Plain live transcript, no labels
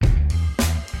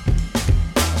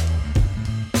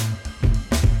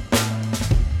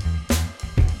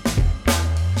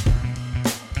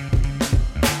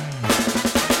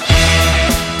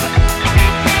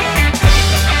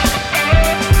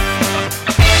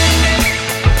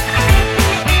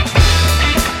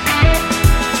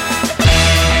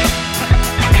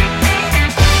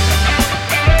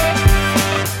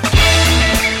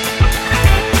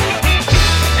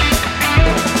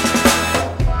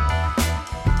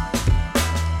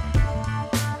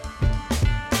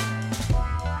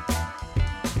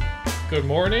Good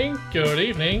morning, good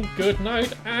evening, good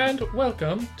night, and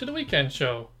welcome to the weekend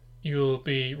show. You'll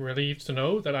be relieved to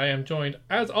know that I am joined,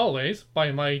 as always,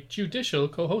 by my judicial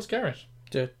co-host Garrett.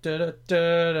 I still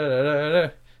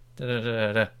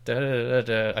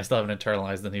haven't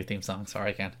internalized the new theme song.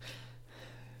 Sorry, I can't.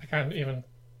 I can't even...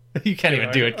 You can't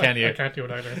even do it, can you? I can't do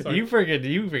it either. Sorry. You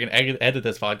freaking edit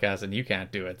this podcast and you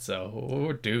can't do it, so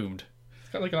we're doomed.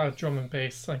 It's got like a lot of drum and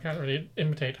bass. I can't really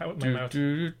imitate how with my mouth.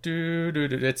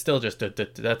 It's still just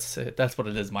that's what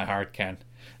it is. My heart can.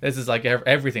 This is like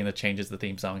everything that changes the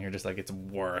theme song here. Just like it's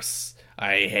worse.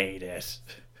 I hate it.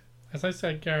 As I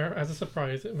said, Gar, as a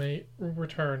surprise, it may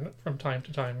return from time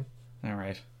to time. All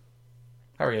right.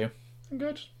 How are you? I'm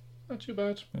good. Not too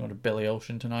bad. We going to Billy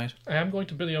Ocean tonight? I am going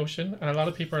to Billy Ocean, and a lot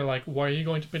of people are like, "Why are you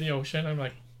going to Billy Ocean?" I'm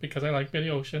like, "Because I like Billy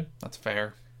Ocean." That's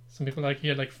fair. Some people like he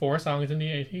had like 4 songs in the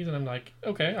 80s, and I'm like,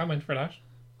 okay, I'm in for that.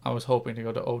 I was hoping to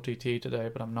go to OTT today,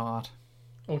 but I'm not.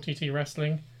 OTT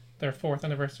Wrestling, their 4th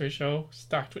anniversary show,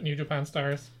 stacked with New Japan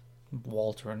stars.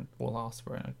 Walter and Will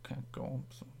Ospreay, I can't go.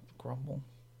 So grumble.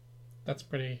 That's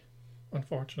pretty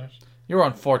unfortunate. You're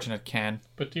unfortunate, Ken.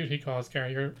 But duty cause,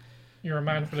 Gary. You're a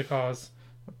man for the cause.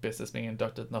 Business being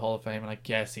inducted in the Hall of Fame, and I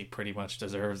guess he pretty much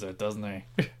deserves it, doesn't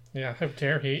he? Yeah, how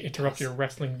dare he interrupt your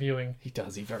wrestling viewing? He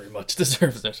does. He very much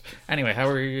deserves it. Anyway, how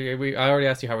are you? I already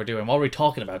asked you how we're doing. What are we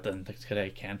talking about then today,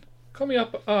 Ken? Coming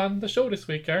up on the show this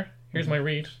week, Gar. Here's my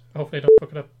read. Hopefully I don't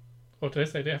fuck it up. What did I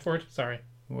say? The F word? Sorry.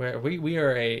 We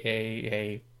are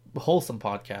a wholesome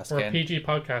podcast, We're Ken. a PG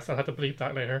podcast. I'll have to bleep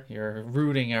that later. You're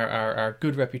rooting our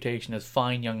good reputation as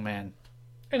fine young men.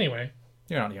 Anyway.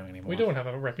 You're not young anymore. We don't have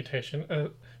a reputation.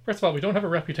 First of all, we don't have a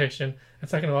reputation. And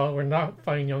second of all, we're not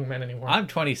fine young men anymore. I'm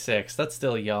 26. That's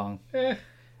still young. Eh.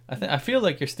 I feel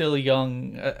like you're still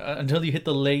young until you hit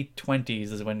the late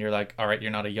 20s is when you're like, all right, you're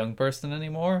not a young person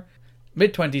anymore.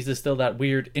 Mid 20s is still that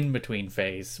weird in-between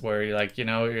phase where you're like,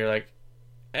 you're like,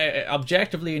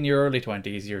 objectively in your early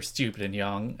 20s you're stupid and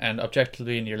young, and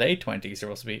objectively in your late 20s you're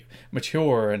supposed to be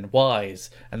mature and wise,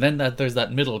 and then there's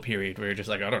that middle period where you're just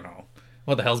like, I don't know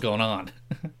what the hell's going on.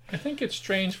 I think it's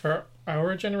strange for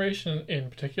our generation in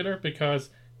particular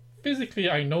because physically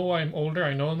I know I'm older,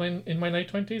 I know I'm in my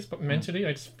late 20s, but mentally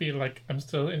I just feel like I'm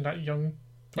still in that young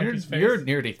 20s phase. You're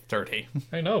nearly 30.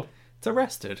 I know. It's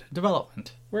arrested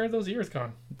development. Where are those years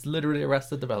gone? It's literally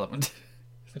arrested development.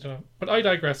 I don't know. But I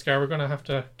digress, Gar. We're going to have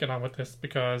to get on with this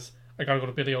because I got to go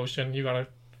to Billy Ocean. You got to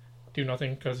do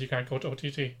nothing because you can't go to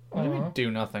OTT. What do you mean do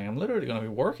nothing? I'm literally going to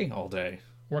be working all day.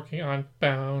 Working on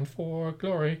Bound for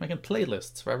Glory. Making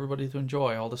playlists for everybody to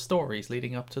enjoy all the stories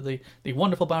leading up to the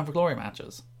wonderful Bound for Glory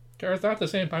matches. Gar, is that the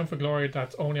same Bound for Glory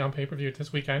that's only on pay-per-view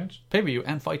this weekend? Pay-per-view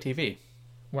and Fight TV.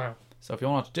 Wow. So if you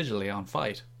want to watch digitally on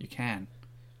Fight, you can.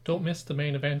 Don't miss the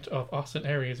main event of Austin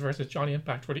Aries versus Johnny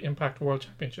Impact for the Impact World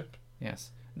Championship.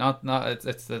 Yes.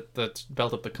 It's the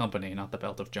belt of the company, not the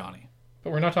belt of Johnny.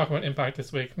 But we're not talking about Impact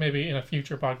this week. Maybe in a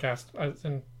future podcast, as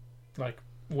in, like,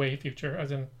 way future,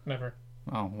 as in never.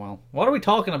 Oh, well. What are we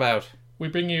talking about? We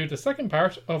bring you the second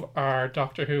part of our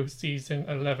Doctor Who Season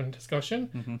 11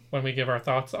 discussion when we give our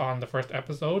thoughts on the first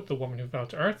episode, The Woman Who Fell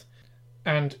to Earth.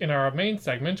 And in our main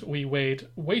segment, we wade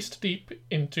waist deep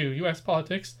into US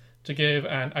politics to give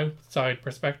an outside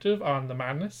perspective on the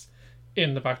madness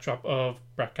in the backdrop of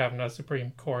Brett Kavanaugh's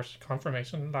Supreme Court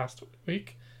confirmation last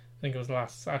week. I think it was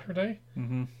last Saturday.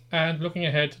 Mm-hmm. And looking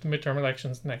ahead to the midterm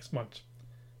elections next month.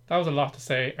 That was a lot to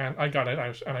say, and I got it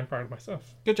out, and I'm proud of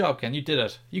myself. Good job, Ken. You did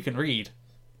it. You can read.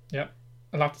 Yeah.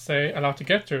 A lot to say, a lot to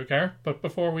get through, Gar. But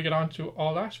before we get on to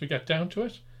all that, we get down to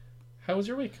it. How was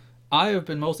your week? I have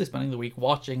been mostly spending the week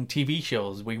watching TV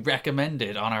shows we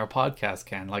recommended on our podcast,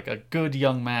 Ken, like a good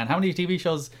young man. How many TV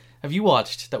shows have you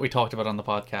watched that we talked about on the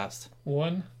podcast?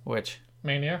 1. Which?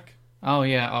 Maniac. Oh,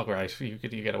 yeah. Oh, right. You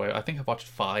get away. I think I've watched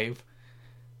 5.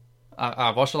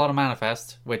 I've watched a lot of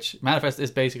Manifest, which Manifest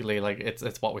is basically like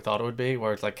it's what we thought it would be,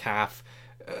 where it's like half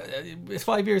it's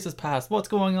 5 years has passed, what's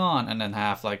going on, and then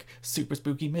half like super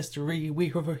spooky mystery,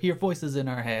 we hear voices in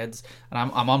our heads, and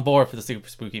I'm on board for the super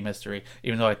spooky mystery,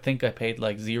 even though I think I paid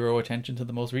like 0 attention to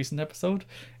the most recent episode.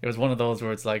 It was one of those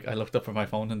where it's like I looked up from my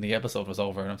phone and the episode was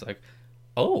over and I was like,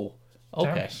 oh,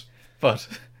 okay. But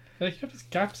like, you have these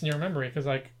gaps in your memory because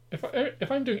like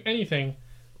if I'm doing anything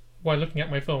while looking at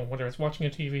my phone, whether it's watching a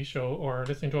TV show or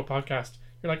listening to a podcast,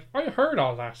 you're like, I heard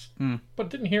all that,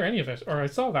 but didn't hear any of it, or I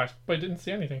saw that, but I didn't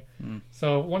see anything.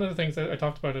 So one of the things that I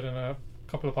talked about it in a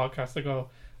couple of podcasts ago,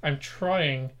 I'm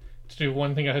trying to do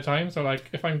one thing at a time. So like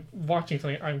if I'm watching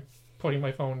something, I'm putting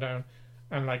my phone down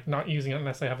and like not using it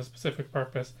unless I have a specific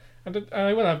purpose. And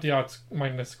I will have the odd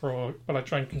mindless scroll, but I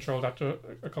try and control that to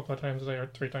a couple of times a day or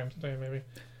 3 times a day maybe.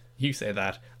 you say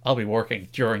that, I'll be working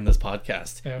during this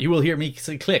podcast. Yeah. You will hear me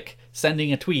click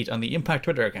sending a tweet on the Impact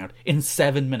Twitter account in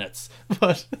 7 minutes.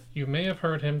 But You may have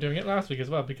heard him doing it last week as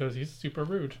well, because he's super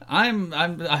rude. I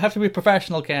have to be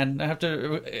professional, Ken. I have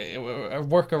to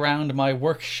work around my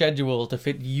work schedule to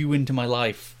fit you into my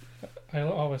life.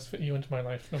 I'll always fit you into my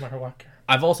life, no matter what.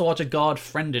 I've also watched a God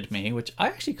Friended Me, which I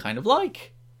actually kind of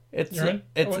like. You're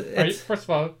in? First of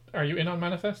all, are you in on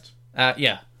Manifest?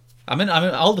 Yeah. I'm in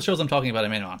all the shows I'm talking about.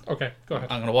 I'm in on. Okay, go ahead.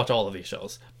 I'm going to watch all of these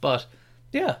shows. But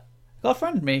yeah, God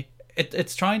Friended Me.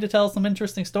 It's trying to tell some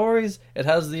interesting stories. It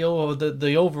has the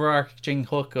overarching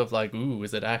hook of like, ooh,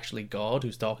 is it actually God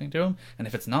who's talking to him? And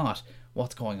if it's not,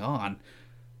 what's going on?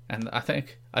 And I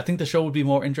think the show would be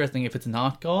more interesting if it's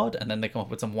not God, and then they come up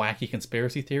with some wacky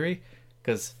conspiracy theory.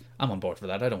 Because I'm on board for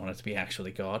that. I don't want it to be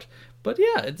actually God. But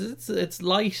yeah, it's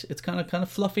light. It's kind of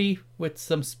fluffy with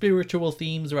some spiritual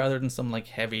themes rather than some like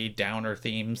heavy downer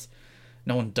themes.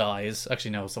 No one dies.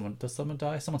 Actually, no. Does someone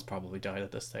die? Someone's probably died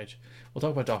at this stage. We'll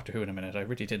talk about Doctor Who in a minute. I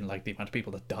really didn't like the amount of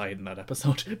people that died in that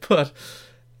episode. But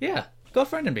yeah, God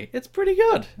Friended Me. It's pretty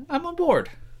good. I'm on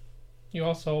board. You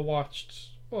also watched,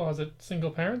 what was it, Single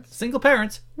Parents? Single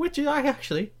Parents, which I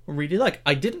actually really like.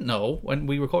 I didn't know when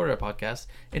we recorded our podcast.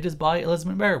 It is by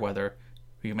Elizabeth Merriweather,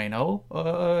 who you may know.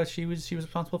 She was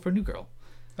responsible for New Girl.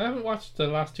 I haven't watched the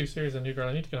last 2 series of New Girl.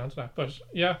 I need to get onto that. But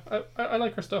yeah, I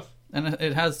like her stuff. And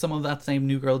it has some of that same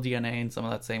New Girl DNA and some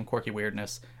of that same quirky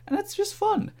weirdness. And it's just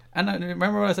fun. And I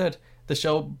remember what I said, the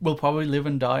show will probably live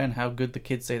and die on how good the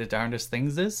kids say the darndest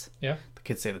things is. Yeah. The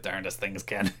kids say the darndest things,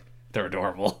 Ken. They're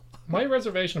adorable. My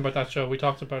reservation about that show, we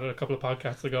talked about it a couple of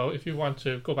podcasts ago. If you want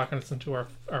to go back and listen to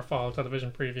our fall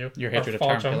television preview. Your hatred of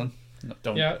Tarn Killen. No,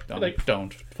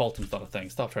 don't. Fulton's not a thing.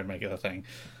 Stop trying to make it a thing.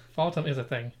 Fulton is a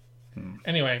thing.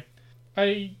 Anyway,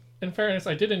 in fairness,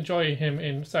 I did enjoy him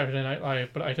in Saturday Night Live,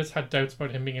 but I just had doubts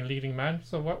about him being a leading man.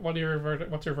 So what's your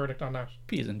verdict on that?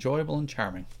 He is enjoyable and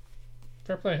charming.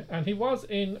 Fair play. And he was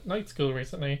in Night School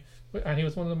recently, and he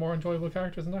was one of the more enjoyable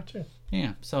characters in that too.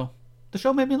 Yeah, so the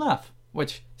show made me laugh.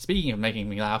 Which, speaking of making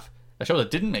me laugh, a show that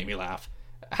didn't make me laugh,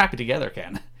 Happy Together,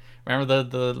 Ken. Remember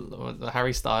the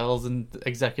Harry Styles and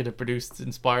executive produced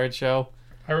inspired show?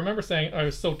 I remember saying I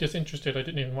was so disinterested I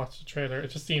didn't even watch the trailer. It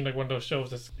just seemed like one of those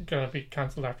shows that's going to be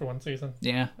cancelled after one season.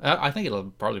 Yeah, I think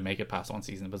it'll probably make it past one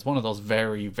season, but it's one of those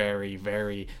very, very,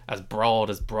 very as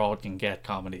broad can get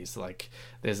comedies. Like,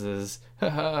 this is,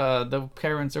 the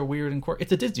parents are weird and quirky.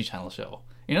 It's a Disney Channel show.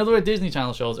 You know the way Disney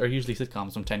Channel shows are usually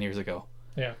sitcoms from 10 years ago?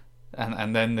 Yeah.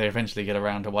 And then they eventually get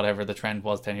around to whatever the trend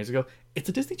was 10 years ago. It's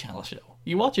a Disney Channel show.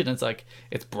 You watch it and it's like,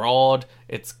 it's broad,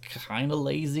 it's kind of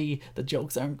lazy, the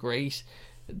jokes aren't great.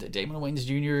 Damon Wayans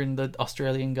Jr. and the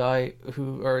Australian guy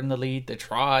who are in the lead, they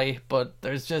try, but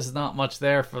there's just not much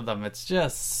there for them. It's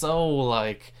just so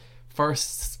like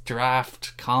first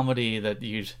draft comedy that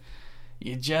there's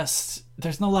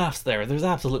no laughs there. There's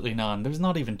absolutely none. There's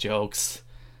not even jokes.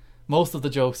 Most of the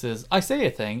jokes is, I say a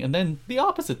thing, and then the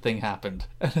opposite thing happened.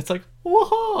 And it's like,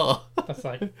 whoa! That's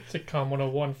like sitcom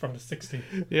 101 from the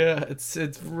 60s. Yeah, it's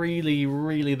really,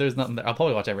 really, there's nothing there. I'll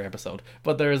probably watch every episode,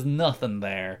 but there's nothing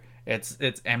there. It's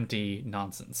empty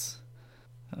nonsense.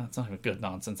 That's not even good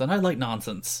nonsense, and I like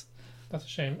nonsense. That's a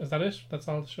shame. Is that it? That's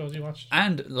all the shows you watched?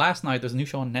 And last night, there's a new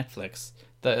show on Netflix,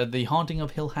 The Haunting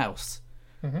of Hill House,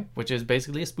 which is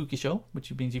basically a spooky show,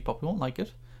 which means you probably won't like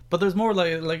it. But there's more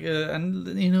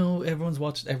and you know, everyone's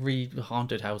watched every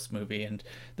haunted house movie, and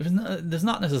there's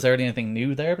not necessarily anything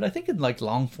new there. But I think in like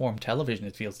long form television,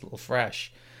 it feels a little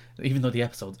fresh, even though the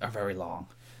episodes are very long.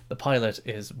 The pilot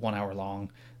is 1 hour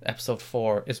long. Episode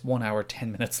 4 is 1 hour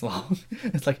 10 minutes long.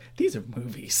 It's like, these are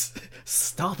movies.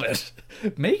 Stop it.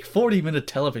 Make 40-minute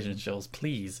television shows,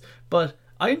 please. But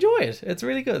I enjoy it. It's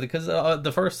really good because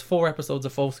the first 4 episodes are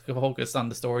focused on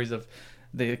the stories of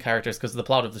the characters, because the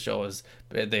plot of the show is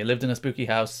they lived in a spooky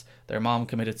house, their mom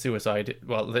committed suicide.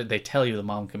 Well, they tell you the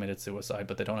mom committed suicide,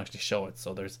 but they don't actually show it,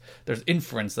 so there's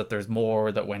inference that there's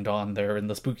more that went on there in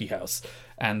the spooky house,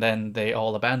 and then they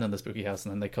all abandon the spooky house,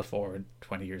 and then they cut forward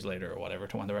 20 years later or whatever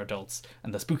to when they're adults,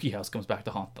 and the spooky house comes back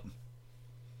to haunt them.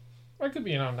 I could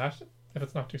be in on that if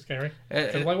it's not too scary.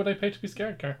 So why would I pay to be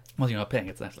scared, Car? Well, you're not paying,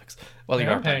 it's Netflix. Well, you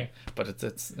are paying, but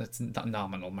it's not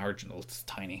nominal, marginal, it's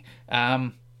tiny.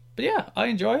 But yeah, I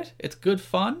enjoy it. It's good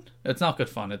fun. It's not good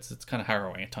fun. It's kind of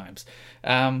harrowing at times.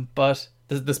 But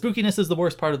the spookiness is the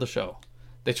worst part of the show.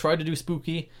 They try to do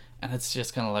spooky, and it's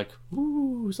just kind of like,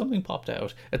 ooh, something popped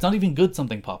out. It's not even good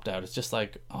something popped out. It's just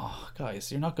like, oh, guys,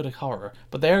 you're not good at horror.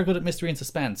 But they are good at mystery and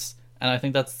suspense. And I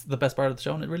think that's the best part of the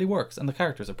show, and it really works. And the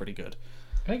characters are pretty good.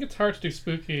 I think it's hard to do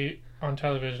spooky on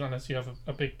television unless you have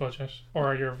a big budget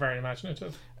or you're very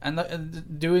imaginative.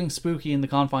 And doing spooky in the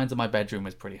confines of my bedroom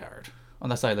is pretty hard.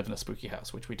 Unless I live in a spooky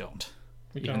house, which we don't.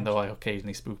 Even though I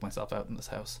occasionally spook myself out in this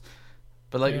house.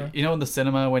 But like, you know, in the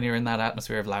cinema, when you're in that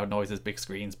atmosphere of loud noises, big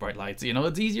screens, bright lights, you know,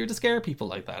 it's easier to scare people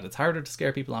like that. It's harder to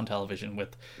scare people on television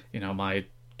with, you know, my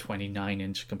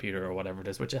 29-inch computer or whatever it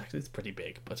is, which actually is pretty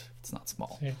big, but it's not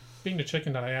small. Yeah. Being the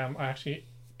chicken that I am, I actually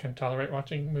can tolerate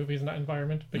watching movies in that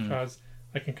environment because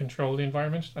I can control the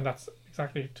environment, and that's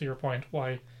exactly to your point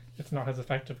why it's not as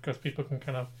effective, because people can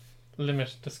kind of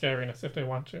limit the scariness if they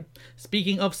want to.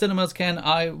 Speaking of cinemas, Ken,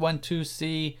 I went to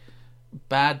see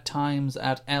Bad Times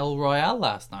at El Royale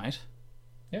last night.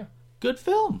 Yeah. Good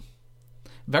film.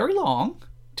 Very long.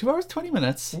 2 hours 20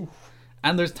 minutes. Oof.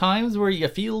 And there's times where you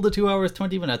feel the 2 hours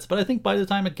 20 minutes, but I think by the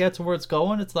time it gets where it's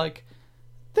going, it's like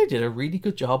they did a really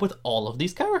good job with all of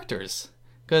these characters.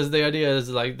 Because the idea is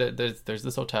like there's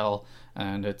this hotel,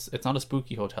 and it's not a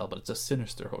spooky hotel, but it's a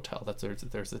sinister hotel.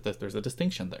 There's a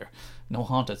distinction there. No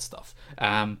haunted stuff.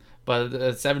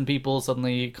 But 7 people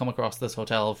suddenly come across this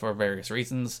hotel for various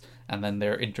reasons, and then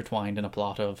they're intertwined in a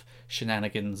plot of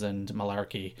shenanigans and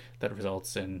malarkey that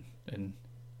results in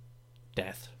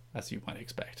death, as you might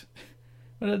expect.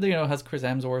 But you know, it has Chris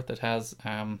Hemsworth. It has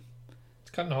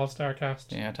it's got an all-star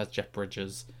cast. Yeah, it has Jeff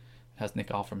Bridges. It has Nick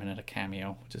Offerman in a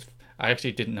cameo, which is, I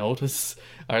actually didn't notice.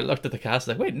 I looked at the cast,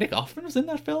 like, wait, Nick Offerman was in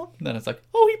that film? And then it's like,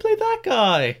 oh, he played that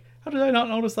guy. How did I not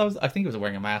notice that? I think he was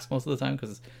wearing a mask most of the time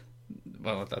because,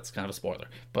 well, that's kind of a spoiler.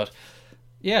 But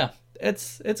yeah,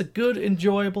 it's a good,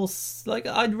 enjoyable. Like,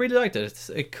 I really liked it.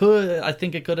 I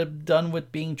think it could have done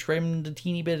with being trimmed a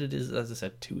teeny bit. It is, as I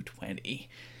said, 220.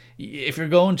 If you're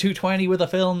going 220 with a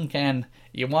film, Ken,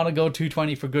 you want to go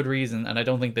 220 for good reason, and I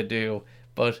don't think they do.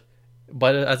 But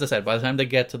as I said, by the time they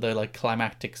get to the like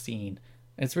climactic scene,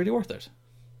 it's really worth it.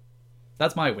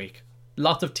 That's my week.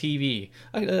 Lots of TV.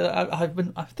 I've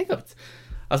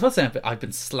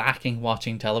been slacking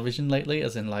watching television lately,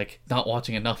 as in like not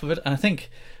watching enough of it. And I think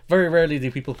very rarely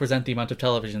do people present the amount of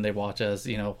television they watch as,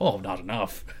 you know, oh, not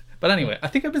enough. But anyway, I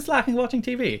think I've been slacking watching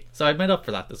TV. So I made up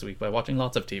for that this week by watching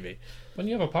lots of TV. When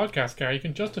you have a podcast, Gary, you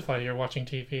can justify your watching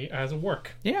TV as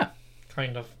work. Yeah.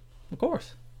 Kind of. Of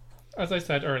course. As I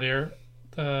said earlier,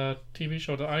 the TV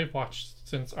show that I've watched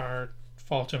since our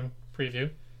Falcham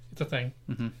preview, it's a thing,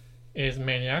 is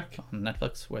Maniac. On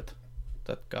Netflix with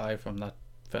that guy from that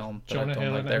film. Jonah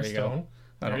Hill and Emma Stone.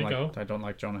 There you go. I don't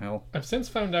like Jonah Hill. I've since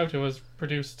found out it was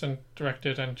produced and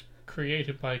directed and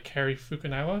created by Kerry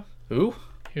Fukunaga.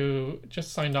 Who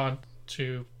just signed on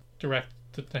to direct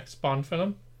the next Bond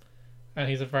film. And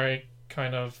he's a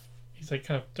kind of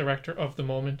director of the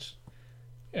moment.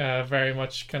 Very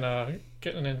much kind of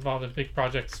getting involved in big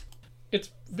projects. It's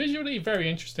visually very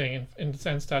interesting in the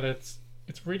sense that it's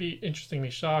really interestingly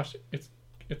shot. It's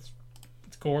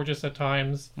gorgeous at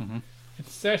times. Mm-hmm.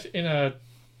 It's set in a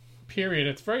period.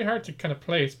 It's very hard to kind of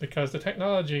place because the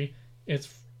technology is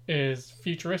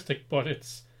futuristic, but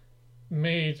it's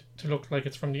made to look like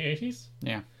it's from the 80s.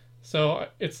 Yeah. So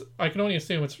I can only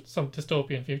assume it's some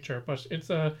dystopian future, but it's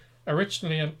a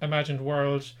originally imagined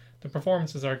world. The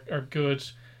performances are good.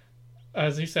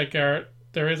 As you said, Garrett,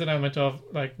 there is an element of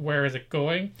like, where is it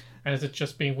going? And is it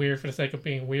just being weird for the sake of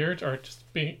being weird, or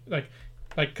just being like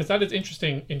because that is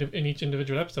interesting in each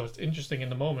individual episode. It's interesting in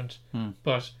the moment,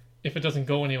 but if it doesn't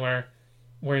go anywhere,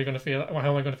 where are you going to feel? How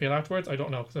am I going to feel afterwards? I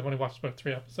don't know, because I've only watched about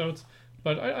 3 episodes,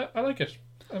 but I like it.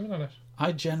 I'm in on it.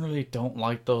 I generally don't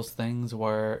like those things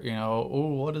where, you know,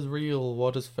 oh, what is real,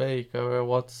 what is fake, or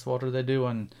what are they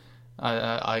doing?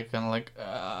 I kind of like,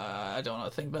 I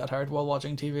don't think that hard while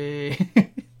watching TV.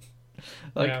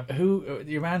 Who,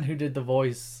 your man who did the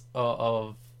voice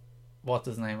of what's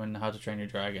his name in How to Train Your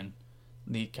Dragon,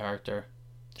 lead character,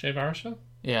 Jay Baruchel?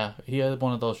 Yeah, he had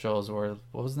one of those shows where,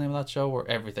 what was the name of that show, where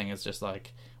everything is just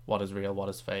like, what is real, what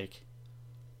is fake?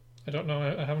 I don't know,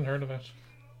 I haven't heard of it.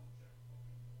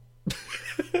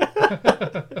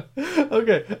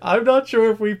 Okay, I'm not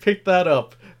sure if we picked that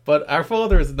up, but our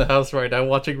father is in the house right now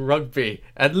watching rugby,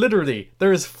 and literally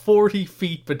there is 40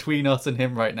 feet between us and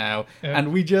him right now,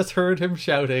 and we just heard him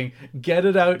shouting, "Get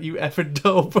it out, you effing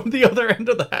dope," from the other end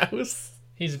of the house.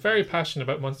 He's very passionate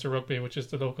about Munster Rugby, which is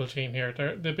the local team here.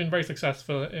 They've been very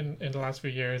successful in the last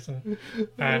few years,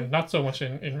 and not so much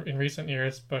in recent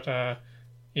years, but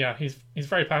yeah, he's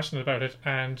very passionate about it.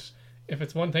 And if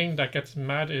it's one thing that gets him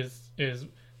mad is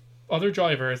other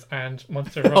drivers and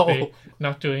Munster Rugby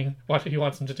not doing what he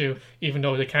wants them to do, even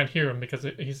though they can't hear him because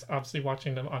he's obviously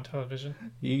watching them on television.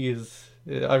 He is.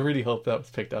 I really hope that was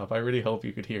picked up. I really hope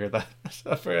you could hear that.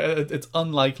 It's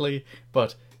unlikely,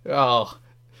 but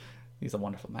he's a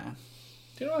wonderful man.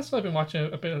 Do you know what I've been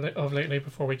watching a bit of lately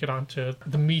before we get on to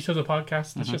the meat of the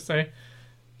podcast, let's just say?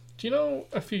 Do you know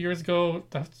a few years ago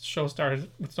that show started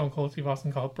with Stone Cold Steve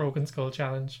Austin called Broken Skull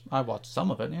Challenge? I watched some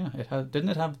of it, yeah. Didn't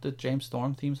it have the James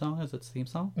Storm theme song as its theme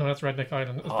song? No, that's Redneck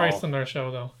Island. It's a very similar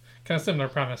show, though. Kind of similar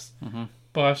premise.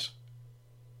 But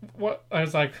what I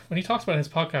was like, when he talks about it in his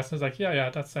podcast, I was like,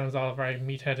 yeah, that sounds all very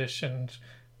meatheadish and,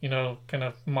 you know, kind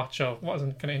of macho.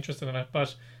 Wasn't kind of interested in it.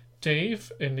 But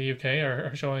Dave in the UK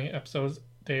are showing episodes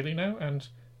daily now, and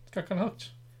it's got kind of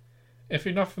hooked. If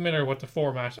you're not familiar with the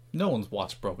format... No one's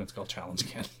watched Broken Skull Challenge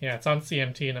again. Yeah, it's on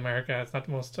CMT in America. It's not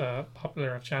the most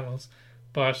popular of channels.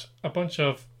 But a bunch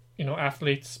of, you know,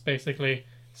 athletes basically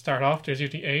start off. There's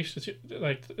usually 8.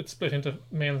 It's split into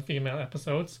male and female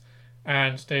episodes.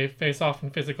 And they face off in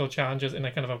physical challenges in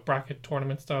a kind of a bracket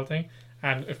tournament style thing.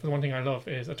 And if the one thing I love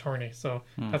is a tourney. So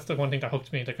that's the one thing that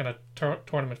hooked me, the kind of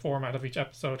tournament format of each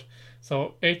episode.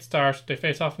 So 8 start, they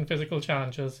face off in physical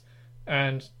challenges.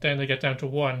 And then they get down to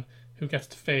 1 who gets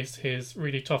to face his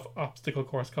really tough obstacle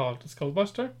course called the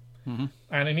Skullbuster.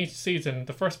 And in each season,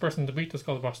 the first person to beat the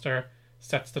Skullbuster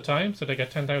sets the time, so they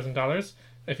get $10,000.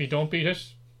 If you don't beat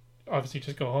it, obviously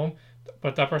just go home.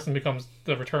 But that person becomes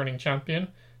the returning champion.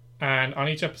 And on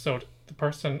each episode, the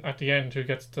person at the end who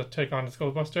gets to take on the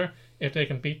Skullbuster, if they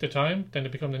can beat the time, then they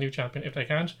become the new champion. If they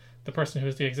can't, the person who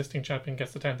is the existing champion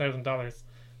gets the $10,000.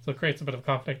 So it creates a bit of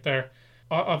conflict there.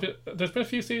 There's been a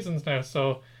few seasons now,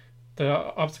 so the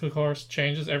obstacle course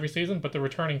changes every season, but the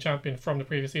returning champion from the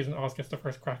previous season always gets the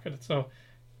first crack at it. So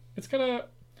it's kind of...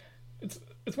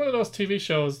 It's one of those TV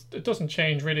shows, it doesn't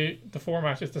change really. The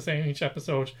format is the same each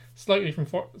episode, slightly from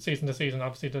season to season.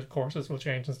 Obviously the courses will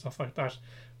change and stuff like that.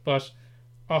 But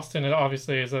Austin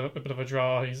obviously is a bit of a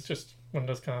draw. He's just one of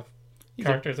those kind of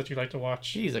characters that you like to watch.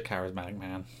 He's a charismatic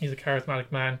man. He's a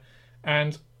charismatic man.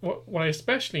 And what I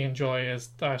especially enjoy is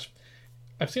that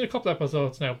I've seen a couple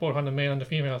episodes now, both on the male and the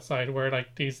female side, where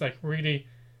like these like really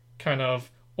kind of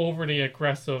overly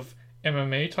aggressive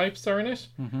MMA types are in it,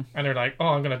 and they're like, oh,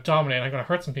 I'm going to dominate, I'm going to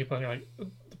hurt some people, and you're like,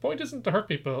 the point isn't to hurt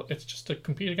people, it's just to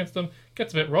compete against them. It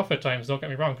gets a bit rough at times, don't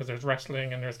get me wrong, because there's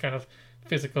wrestling and there's kind of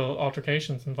physical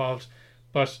altercations involved,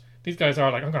 but these guys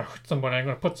are like, I'm going to hurt somebody, I'm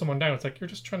going to put someone down. It's like, you're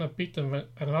just trying to beat them at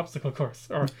an obstacle course,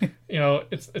 or you know,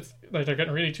 it's like they're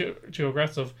getting really too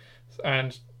aggressive,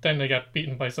 and then they get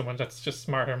beaten by someone that's just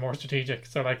smarter, more strategic.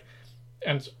 So like,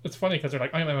 and it's funny because they're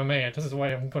like, I'm MMA, and this is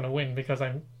why I'm going to win, because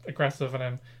I'm aggressive and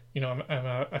I'm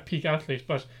a peak athlete.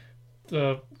 But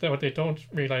what they don't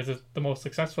realize is the most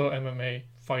successful MMA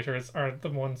fighters are the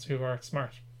ones who are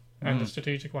smart and the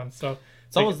strategic ones. So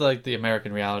it's always like the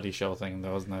American reality show thing,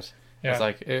 though, isn't it? Yeah. It's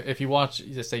like if you watch,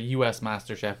 just say, US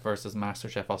MasterChef versus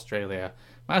MasterChef Australia.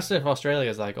 MasterChef Australia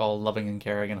is like all loving and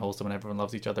caring and wholesome, and everyone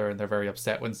loves each other, and they're very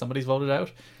upset when somebody's voted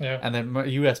out. Yeah. And then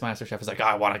US MasterChef is like,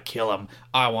 I want to kill him.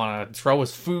 I want to throw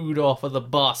his food off of the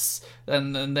bus.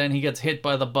 And then he gets hit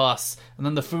by the bus, and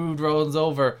then the food rolls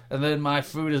over, and then my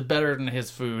food is better than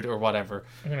his food, or whatever.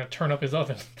 I'm gonna turn up his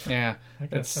oven. Yeah.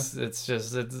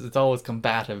 It's always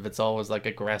combative. It's always like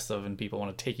aggressive, and people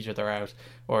want to take each other out.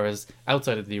 Whereas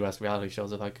outside of the US reality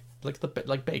shows are like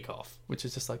Bake Off, which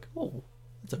is just like, oh,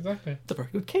 it's a very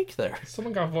good cake there.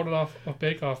 Someone got voted off of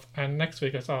Bake Off, and next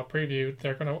week I saw a preview.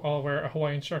 They're going to all wear a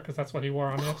Hawaiian shirt because that's what he wore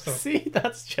on the episode. See,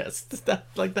 that's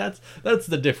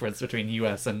the difference between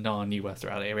US and non-US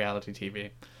reality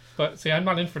TV. But see, I'm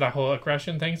not in for that whole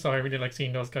aggression thing, so I really like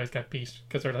seeing those guys get beat,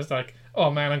 because they're just like,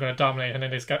 oh man, I'm going to dominate, and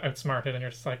then they just get outsmarted, and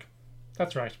you're just like,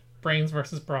 that's right. Brains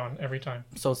versus brawn every time.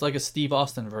 So it's like a Steve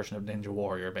Austin version of Ninja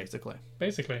Warrior, basically.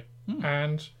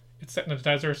 And it's set in the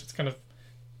desert. It's kind of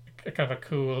a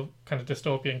cool, kind of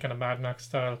dystopian, kind of Mad Max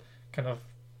style, kind of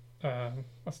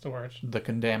what's the word? The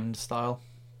Condemned style.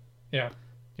 Yeah.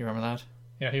 You remember that?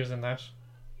 Yeah, he was in that.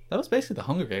 That was basically the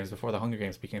Hunger Games before the Hunger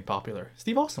Games became popular.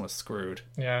 Steve Austin was screwed.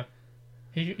 Yeah.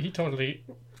 He totally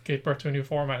gave birth to a new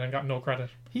format and got no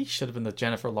credit. He should have been the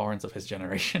Jennifer Lawrence of his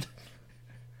generation.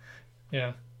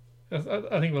 Yeah.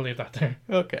 I think we'll leave that there.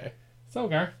 Okay. So,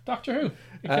 Gar, Doctor Who.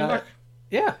 It came back.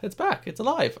 Yeah, it's back. It's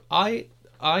alive. I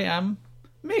am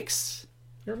mixed.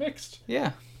 You're mixed.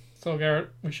 Yeah. So, Gar,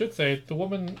 we should say The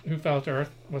Woman Who Fell to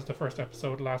Earth was the first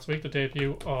episode last week, the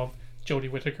debut of Jodie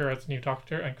Whittaker as the new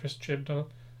Doctor and Chris Chibnall,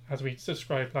 as we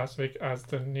described last week, as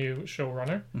the new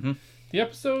showrunner. Mm-hmm. The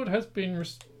episode has been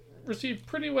received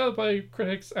pretty well by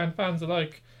critics and fans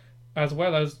alike, as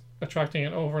well as attracting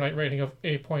an overnight rating of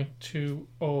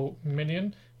 8.20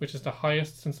 million, which is the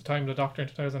highest since the time of the Doctor in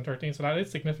 2013, so that is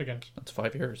significant. That's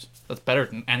 5 years. That's better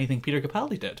than anything Peter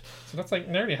Capaldi did. So that's like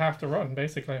nearly half the run,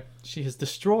 basically. She has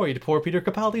destroyed poor Peter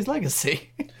Capaldi's legacy.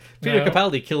 Peter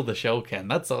Capaldi killed the show, Ken.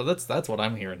 That's what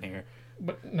I'm hearing here.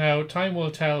 But now time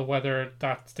will tell whether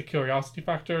that's the curiosity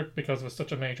factor because it was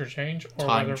such a major change, or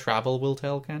Time whether travel will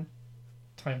tell, Ken.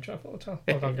 time travel will tell.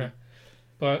 Well done, Gary.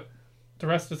 But the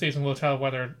rest of the season will tell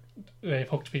whether they've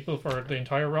hooked people for the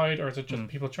entire ride, or is it just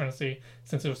people trying to see,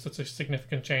 since it was such a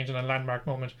significant change and a landmark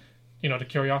moment, the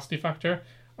curiosity factor.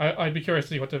 I'd be curious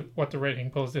to see what the rating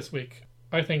pulls this week.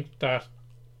 I think that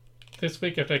this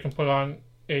week, if they can put on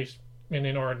 8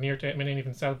 million or near to 8 million,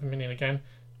 even 7 million again,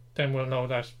 then we'll know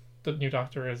that the new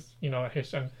Doctor is, a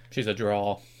hit, and she's a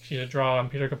draw. She's a draw, and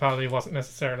Peter Capaldi wasn't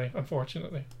necessarily,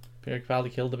 unfortunately. Peter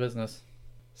Capaldi killed the business.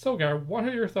 So, Gar, what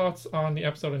are your thoughts on the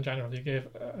episode in general? You gave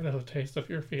a little taste of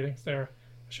your feelings there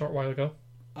a short while ago.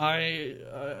 I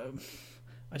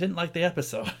didn't like the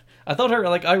episode. I thought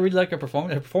I really like her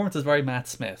performance. Her performance is very Matt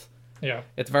Smith. Yeah.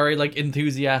 It's very,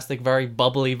 enthusiastic, very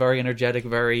bubbly, very energetic,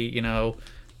 very,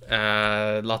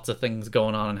 lots of things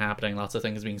going on and happening, lots of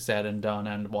things being said and done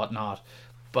and whatnot.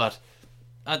 But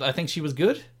I think she was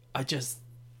good. I just...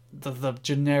 The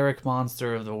generic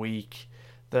monster of the week...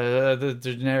 The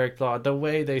generic plot, the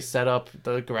way they set up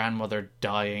the grandmother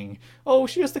dying. Oh,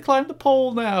 she has to climb the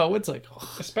pole now. It's like... Ugh.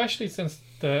 Especially since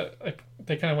they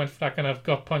kind of went for that kind of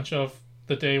gut punch of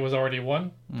the day was already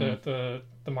won. The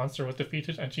monster was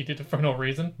defeated, and she did it for no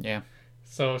reason. Yeah.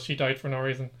 So she died for no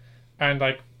reason. And,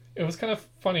 it was kind of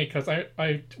funny, because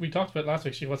we talked about it last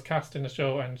week. She was cast in the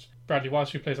show, and Bradley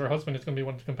Walsh, who plays her husband, is going to be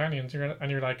one of the companions.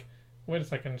 And you're like, wait a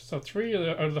second, so 3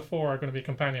 out of the 4 are going to be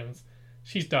companions.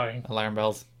 She's dying. Alarm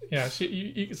bells. Yeah,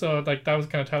 so that was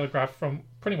kind of telegraphed from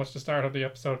pretty much the start of the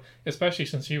episode, especially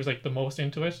since she was the most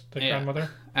into it, the grandmother.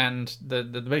 And the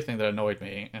big thing that annoyed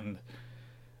me, and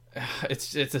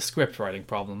it's a script writing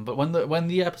problem, but when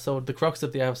the crux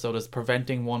of the episode is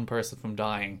preventing one person from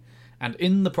dying, and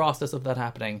in the process of that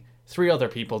happening, 3 other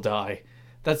people die,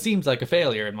 that seems like a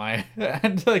failure in my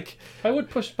and I would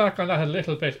push back on that a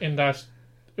little bit, in that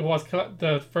it was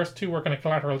the first 2 were kind of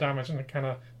collateral damage, and kind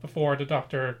of before the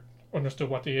Doctor understood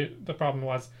what the problem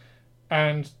was,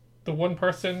 and the one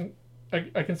person,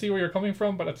 I can see where you're coming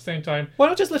from, but at the same time, why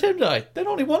not just let him die? Then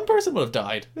only one person would have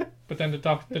died. But then the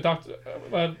doctor,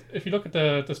 well, if you look at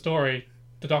the story,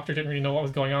 the Doctor didn't really know what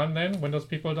was going on then when those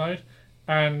people died,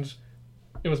 and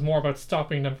it was more about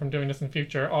stopping them from doing this in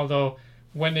future. Although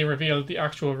when they revealed the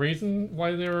actual reason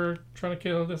why they were trying to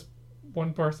kill this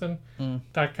one person,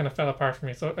 that kind of fell apart for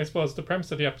me. So I suppose the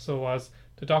premise of the episode was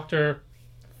the Doctor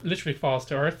literally falls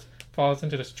to Earth, falls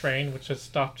into this train which has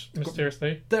stopped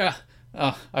mysteriously.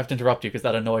 I have to interrupt you because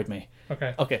that annoyed me.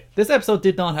 Okay. This episode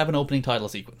did not have an opening title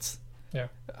sequence. Yeah.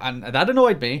 And that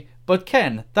annoyed me, but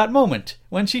Ken, that moment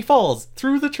when she falls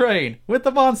through the train with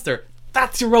the monster,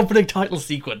 that's your opening title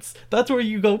sequence. That's where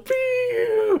you go,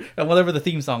 pew! And whatever the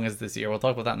theme song is this year, we'll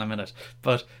talk about that in a minute.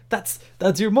 But that's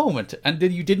your moment, and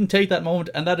then you didn't take that moment,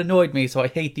 and that annoyed me, so I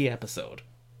hate the episode.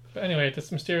 But anyway,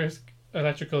 this mysterious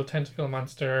electrical tentacle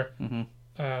monster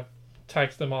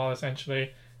tags them all,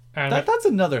 essentially. And that's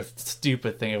another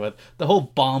stupid thing about the whole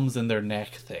bombs in their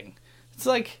neck thing. It's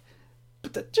like,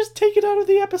 just take it out of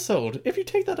the episode. If you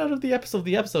take that out of the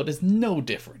episode is no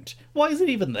different. Why is it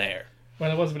even there?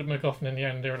 Well, it was a bit of a MacGuffin in the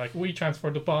end. They were like, we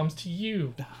transferred the bombs to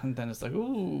you. And then it's like,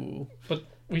 ooh. But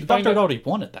the Doctor had already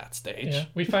won at that stage. Yeah,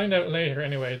 we found out later,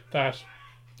 anyway, that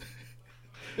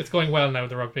it's going well now,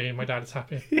 the rugby. My dad is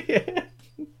happy. Yeah.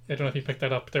 I don't know if you picked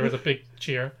that up. There was a big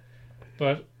cheer.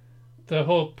 But the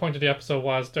whole point of the episode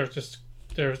was there's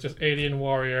this alien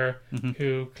warrior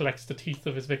who collects the teeth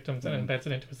of his victims and embeds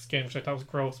it into his skin, which I thought was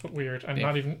gross but weird, and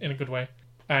not even in a good way.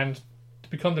 And to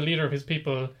become the leader of his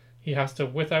people, he has to,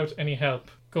 without any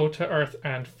help, go to Earth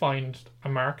and find a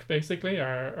mark, basically,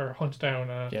 or hunt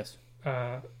down a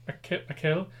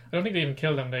kill. I don't think they even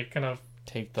kill them. They kind of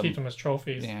keep them as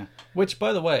trophies. Yeah. Which,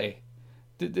 by the way,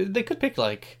 they could pick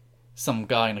some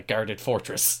guy in a guarded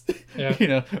fortress.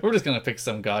 Yeah. We're just gonna pick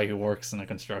some guy who works in a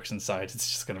construction site.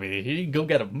 It's just gonna be, go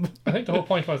get him. I think the whole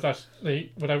point was that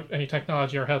without any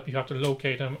technology or help, you have to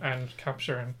locate him and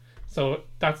capture him. So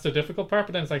that's the difficult part.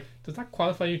 But then it's like, does that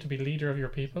qualify you to be leader of your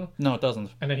people? No, it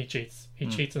doesn't. And then he cheats. He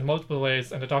cheats in multiple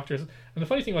ways. And the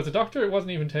funny thing was, the Doctor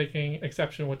wasn't even taking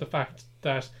exception with the fact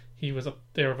that he was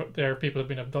their people have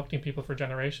been abducting people for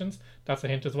generations. That's a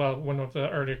hint as well. One of the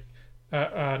early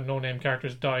no-name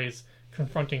characters dies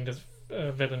confronting this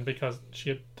villain because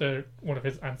one of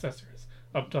his ancestors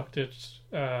abducted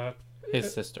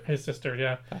his sister. His sister,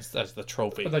 yeah. That's the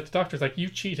trophy. But the Doctor's like, you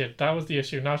cheated. That was the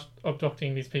issue, not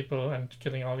abducting these people and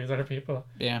killing all these other people.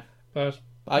 Yeah. But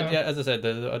as I said,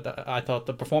 I thought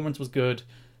the performance was good.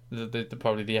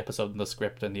 Probably the episode and the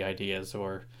script and the ideas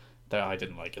were that I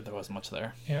didn't like it. There wasn't much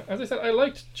there. Yeah, as I said, I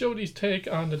liked Jodie's take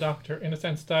on the Doctor in a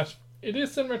sense that it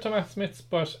is similar to Matt Smith's,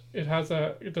 but it has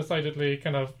a decidedly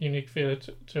kind of unique feel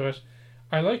to it.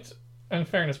 I liked, in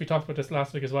fairness, we talked about this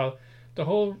last week as well, the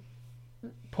whole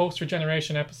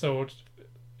post-regeneration episode.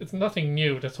 It's nothing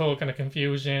new, this whole kind of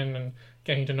confusion and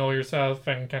getting to know yourself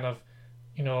and kind of,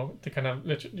 the kind of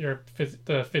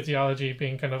the physiology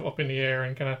being kind of up in the air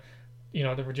and kind of,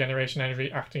 the regeneration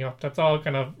energy acting up. That's all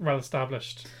kind of well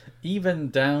established. Even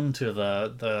down to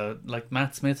the like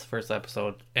Matt Smith's first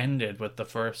episode ended with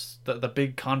the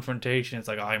big confrontation. It's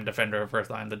like, I'm Defender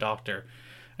first, I'm the Doctor.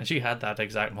 And she had that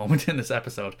exact moment in this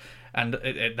episode. And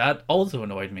that also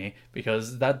annoyed me,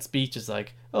 because that speech is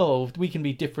like, oh, we can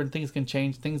be different, things can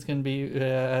change, things can be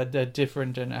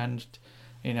different and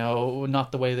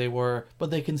not the way they were,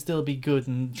 but they can still be good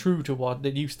and true to what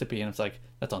they used to be. And it's like,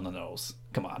 that's on the nose.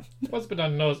 Come on. It was a bit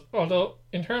on the nose. Although,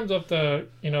 in terms of the,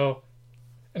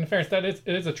 in fairness,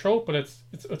 it is a trope, but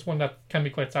it's one that can be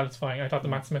quite satisfying. I thought the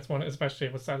Matt Smith one especially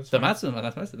was satisfying. The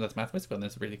Matt Smith one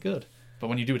is really good. But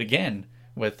when you do it again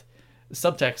with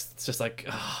subtext, it's just like,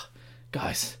 oh,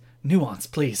 guys, nuance,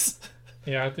 please.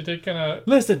 Yeah, they did kind of...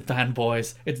 Listen,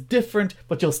 fanboys, it's different,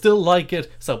 but you'll still like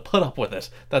it, so put up with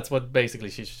it. That's what basically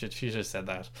she just said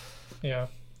that. Yeah.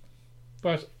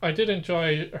 But I did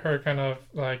enjoy her kind of,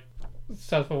 like,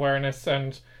 self-awareness,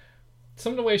 and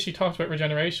some of the way she talked about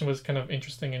regeneration was kind of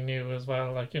interesting and new as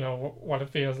well, like, what it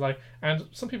feels like. And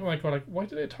some people might go like, why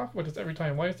do they talk about this every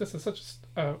time? Why is this such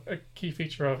a key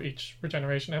feature of each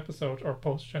regeneration episode or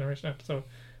post-generation episode?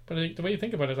 But the way you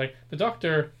think about it, like, the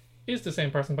Doctor is the same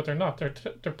person, but they're not.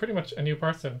 They're pretty much a new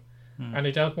person. And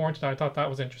they delve more into that. I thought that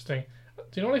was interesting. Do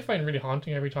you know what I find really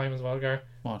haunting every time as well, Gar?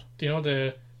 What? Do you know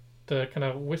the kind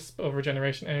of wisp of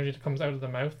regeneration energy that comes out of the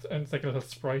mouth, and it's like a little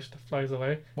sprite that flies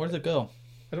away? Where does it go?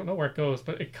 I don't know where it goes,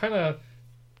 but it kind of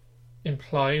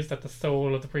implies that the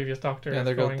soul of the previous Doctor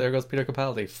is going... there goes Peter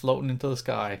Capaldi floating into the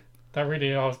sky. That really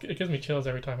it gives me chills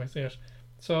every time I see it.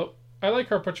 So I like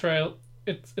her portrayal.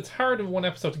 It's hard in one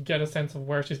episode to get a sense of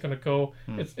where she's going to go.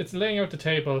 It's laying out the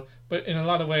table, but in a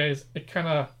lot of ways it kind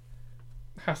of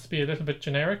has to be a little bit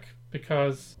generic,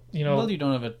 because well, you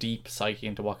don't have a deep psyche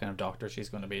into what kind of Doctor she's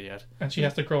going to be yet, and she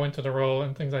has to grow into the role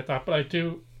and things like that. But I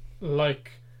do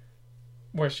like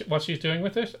what she's doing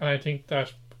with it, and I think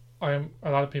that a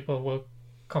lot of people will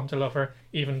come to love her,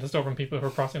 even the stubborn people who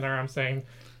are crossing their arms saying,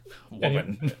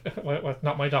 woman. Well,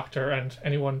 not my Doctor and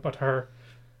anyone but her.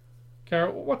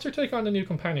 Cara, what's your take on the new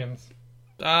companions?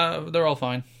 They're all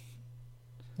fine.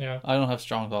 Yeah. I don't have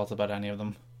strong thoughts about any of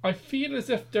them. I feel as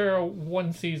if they're a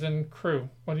one-season crew.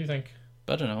 What do you think?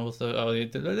 I don't know.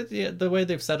 The way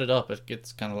they've set it up,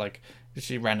 it's kind of like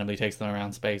she randomly takes them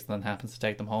around space and then happens to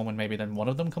take them home, and maybe then one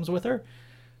of them comes with her.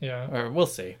 Yeah. Or we'll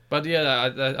see. But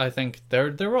yeah, I think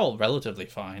they're all relatively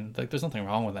fine. Like, there's nothing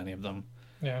wrong with any of them.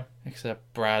 Yeah.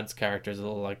 Except Brad's character is a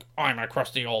little like, I'm a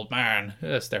crusty old man.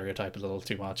 Stereotype a little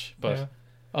too much. But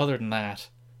other than that,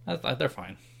 they're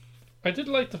fine. I did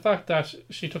like the fact that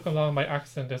she took him along by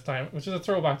accident this time, which is a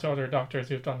throwback to other Doctors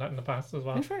who've done that in the past as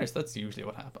well. In fairness, that's usually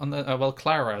what happens. Well,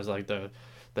 Clara is like the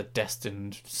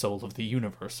destined soul of the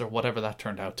universe, or whatever that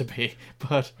turned out to be.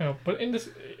 But but in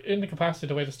the capacity,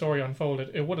 the way the story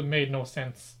unfolded, it would have made no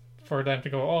sense for them to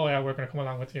go, oh yeah, we're going to come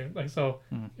along with you. Like, so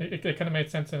it kind of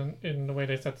made sense in the way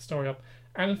they set the story up.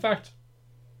 And in fact,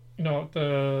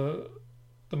 the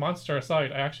monster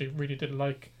aside, I actually really did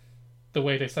like the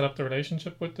way they set up the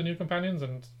relationship with the new companions,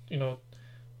 and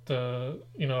the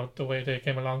way they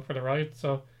came along for the ride.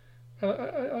 So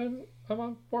I'm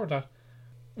on board with that.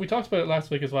 We talked about it last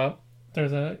week as well.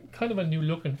 There's a kind of a new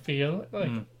look and feel.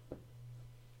 Like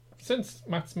since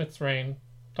Matt Smith's reign,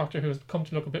 Doctor Who has come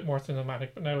to look a bit more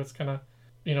cinematic, but now it's kind of,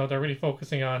 they're really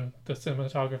focusing on the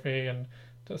cinematography and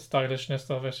the stylishness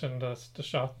of it and the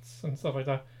shots and stuff like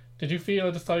that. Did you feel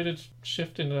a decided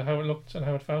shift in how it looked and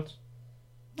how it felt?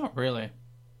 Not really.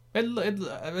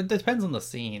 It depends on the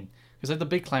scene. Because like the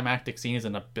big climactic scene is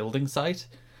in a building site,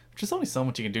 which is only so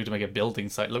much you can do to make a building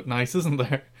site look nice, isn't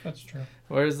there? That's true.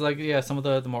 Whereas like, some of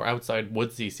the more outside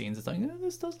woodsy scenes, it's like,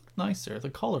 this does look nicer. The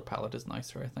color palette is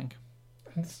nicer, I think.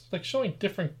 And it's like showing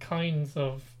different kinds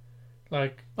of,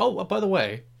 like... Oh, by the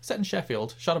way, set in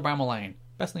Sheffield, shot of Bramall Lane.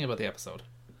 Best thing about the episode.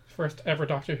 First ever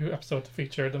Doctor Who episode to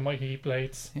feature the Mighty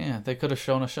Blades. Yeah, they could have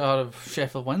shown a shot of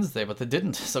Sheffield Wednesday, but they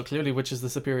didn't. So clearly, which is the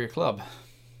superior club?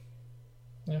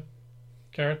 Yeah.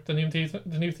 Garrett, the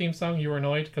new theme song, you were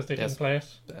annoyed because they didn't play it?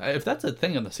 If that's a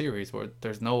thing in the series where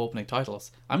there's no opening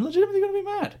titles, I'm legitimately going to be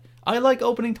mad. I like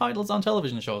opening titles on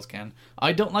television shows, Ken.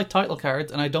 I don't like title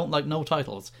cards, and I don't like no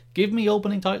titles. Give me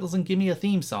opening titles and give me a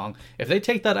theme song. If they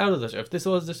take that out of the show, if this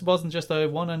wasn't just a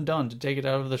one and done to take it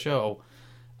out of the show,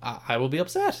 I will be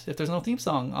upset if there's no theme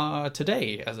song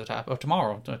today as it happens, or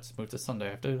tomorrow. Let's move to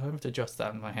Sunday. I have to adjust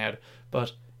that in my head.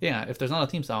 But yeah, if there's not a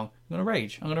theme song, I'm going to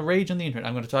rage. I'm going to rage on the internet.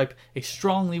 I'm going to type a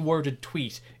strongly worded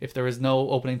tweet if there is no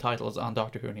opening titles on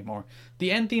Doctor Who anymore.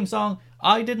 The end theme song,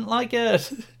 I didn't like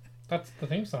it. That's the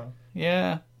theme song.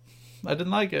 Yeah, I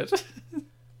didn't like it.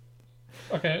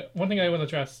 Okay, one thing I will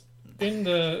address. In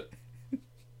the...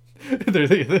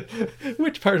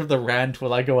 Which part of the rant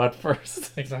will I go at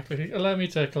first? Exactly. Allow me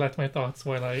to collect my thoughts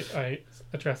while I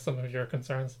address some of your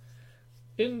concerns.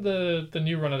 In the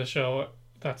new run of the show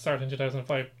that started in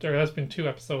 2005, there has been 2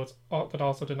 episodes that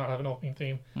also did not have an opening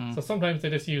theme. So sometimes they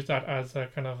just use that as a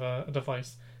kind of a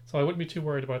device. So I wouldn't be too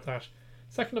worried about that.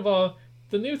 Second of all,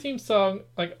 the new theme song,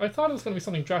 like, I thought it was going to be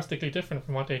something drastically different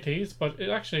from what they teased, but it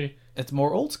actually... It's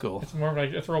more old school. It's more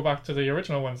like a throwback to the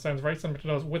original one. It sounds very similar to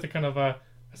those, with a kind of a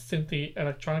synthy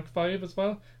electronic vibe as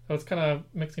well. So it's kind of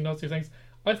mixing those two things.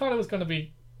 I thought it was going to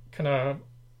be kind of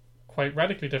quite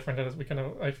radically different as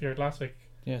I feared last week.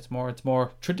 Yeah, it's more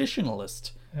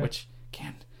traditionalist, which,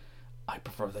 again, I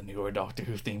prefer the newer Doctor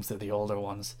Who themes to the older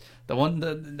ones. The one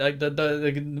that like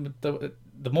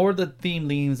the more the theme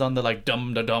leans on the like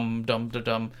dum da dum dum da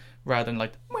dum rather than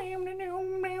like,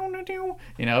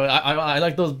 you know, I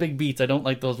like those big beats. I don't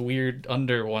like those weird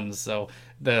under ones. So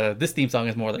this theme song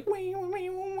is more like,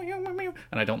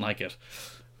 and I don't like it.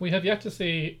 We have yet to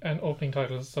see an opening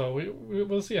title, so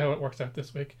we'll see how it works out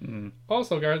this week.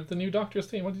 Also, Gareth, the new Doctor's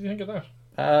theme. What did you think of that?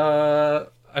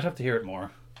 I'd have to hear it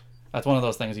more. That's one of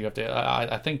those things you have to.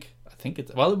 I think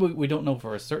it's, well, we don't know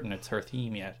for certain it's her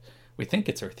theme yet. We think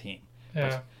it's her theme.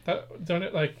 Yeah, don't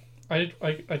it, like I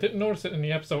didn't notice it in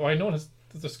the episode. I noticed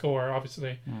the score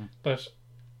obviously, but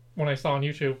when I saw on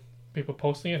YouTube people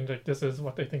posting it and like, this is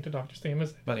what they think the Doctor's theme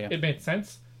is, but yeah, it made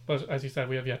sense. But as you said,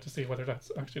 we have yet to see whether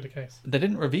that's actually the case. They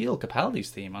didn't reveal Capaldi's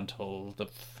theme until the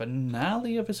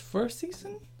finale of his first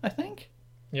season, I think.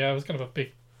 Yeah, it was kind of a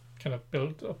big kind of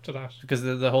build up to that. Because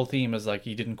the whole theme is like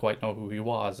he didn't quite know who he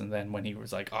was, and then when he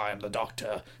was like, I am the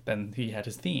Doctor, then he had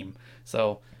his theme.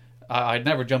 So I'd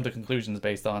never jump to conclusions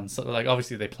based on, so like,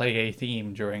 obviously they play a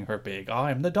theme during her big I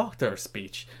am the Doctor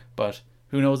speech, but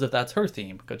who knows if that's her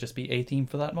theme. Could just be a theme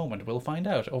for that moment. We'll find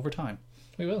out over time.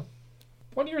 We will.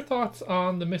 What are your thoughts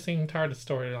on the missing TARDIS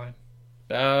storyline?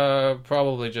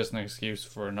 Probably just an excuse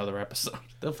for another episode.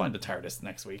 They'll find the TARDIS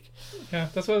next week. Yeah,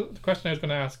 that's what the question I was going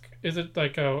to ask. Is it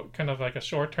like a kind of like a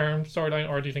short-term storyline,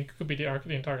 or do you think it could be the arc of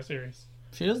the entire series?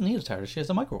 She doesn't need a TARDIS. She has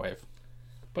a microwave.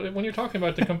 But when you're talking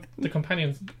about the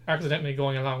companions accidentally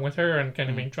going along with her and kind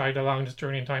of being dragged along this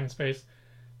journey in time and space,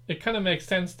 it kind of makes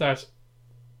sense that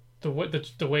the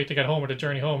way to get home, or the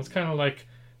journey home, is kind of like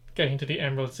getting to the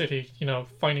Emerald City. You know,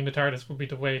 finding the TARDIS would be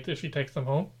the way that she takes them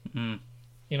home.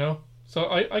 You know? So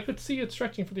I could see it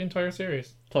stretching for the entire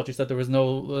series. Thought you said there was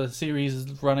no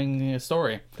series running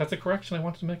story. That's a correction I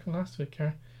wanted to make from last week,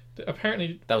 Karen.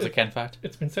 Apparently... That was a Ken fact?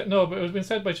 It's been said... No, but it was been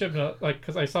said by Chibnall, like,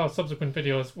 because I saw subsequent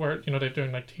videos where, you know, they're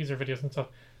doing, like, teaser videos and stuff,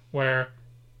 where,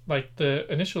 like, the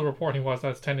initial reporting was that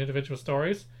it's 10 individual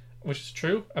stories, which is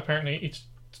true. Apparently each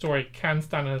story can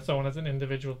stand on its own as an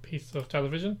individual piece of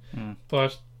television,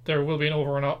 but there will be an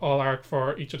overall arc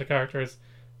for each of the characters,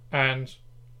 and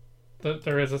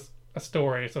there is a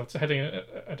story, so it's heading in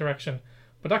a direction.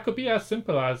 But that could be as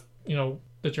simple as, you know,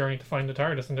 the journey to find the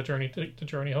TARDIS and the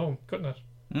journey home, couldn't it?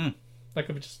 That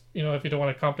could be just, you know, if you don't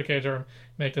want to complicate or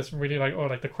make this really like, oh,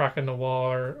 like the crack in the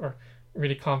wall or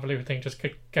really convoluted thing, just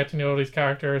get to know these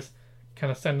characters,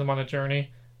 kind of send them on a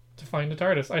journey to find the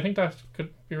TARDIS. I think that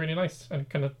could be really nice and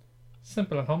kind of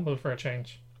simple and humble for a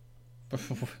change.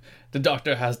 The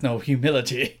Doctor has no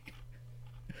humility.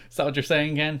 Is that what you're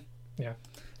saying, Ken? Yeah.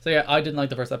 So yeah, I didn't like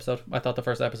the first episode. I thought the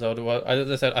first episode was, as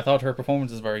I said, I thought her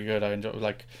performance was very good. I enjoyed,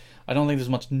 like, I don't think there's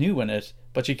much new in it,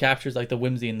 but she captures like the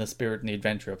whimsy and the spirit and the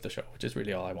adventure of the show, which is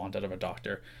really all I want out of a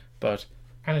Doctor. And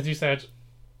as you said,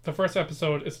 the first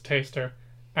episode is a taster,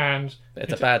 and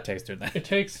it's a bad taster then. It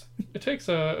takes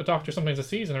a Doctor sometimes a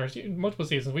season or multiple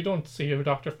seasons. We don't see who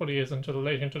Doctor fully is until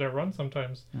late into their run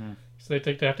sometimes. So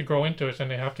they have to grow into it,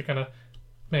 and they have to kind of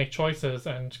make choices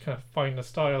and kind of find the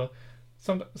style.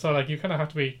 So like you kind of have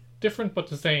to be different but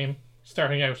the same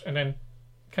starting out, and then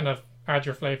kind of add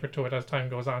your flavour to it as time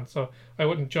goes on. So I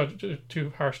wouldn't judge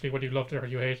too harshly whether you loved it or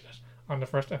you hated it on the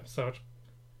first episode.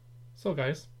 So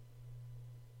guys,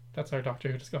 that's our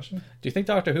Doctor Who discussion. Do you think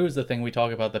Doctor Who is the thing we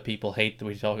talk about that people hate that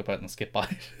we talk about and skip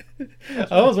by it?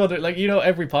 I always wonder, like, you know,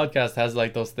 every podcast has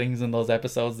like those things in those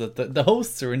episodes that the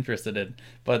hosts are interested in,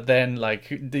 but then like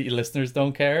the listeners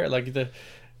don't care. Like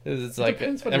It's It like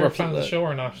depends whether you're a fan of the show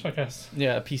or not, I guess.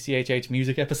 Yeah, a PCHH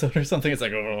music episode or something. It's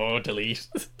like, oh, delete.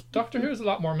 Doctor Who is a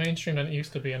lot more mainstream than it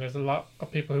used to be, and there's a lot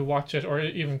of people who watch it or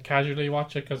even casually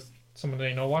watch it because someone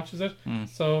they know watches it.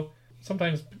 So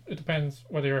sometimes it depends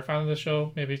whether you're a fan of the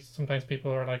show. Maybe sometimes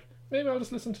people are like, maybe I'll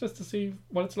just listen to this to see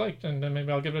what it's like, and then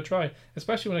maybe I'll give it a try.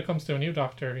 Especially when it comes to a new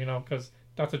Doctor, because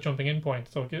that's a jumping in point.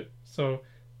 So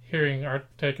hearing our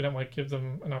take on it might give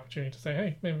them an opportunity to say,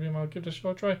 hey, maybe I'll give this show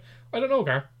a try. I don't know,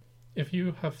 Gar. If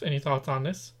you have any thoughts on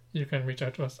this, you can reach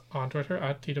out to us on Twitter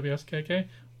at TWSKK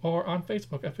or on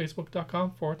Facebook at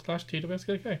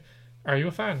facebook.com/TWSKK. Are you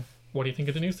a fan? What do you think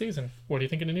of the new season? What do you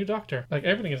think of the new Doctor? Like,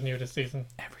 everything is new this season.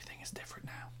 Everything is different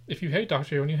now. If you hate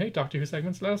Doctor Who and you hate Doctor Who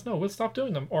segments, let us know. We'll stop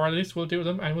doing them. Or at least we'll do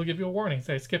them and we'll give you a warning.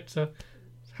 Say, skip to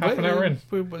half an hour in.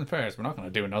 In fairness, we're not going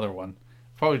to do another one.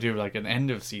 Probably do like an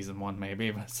end of season one,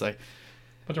 maybe. But it's like...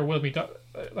 But there will be,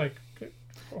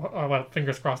 well,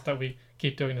 fingers crossed that we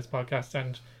keep doing this podcast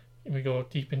and we go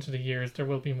deep into the years. There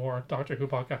will be more Doctor Who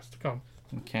podcasts to come.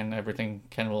 Ken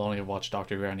will only watch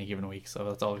Doctor Who any given week, so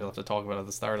that's all we'll have to talk about at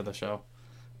the start of the show.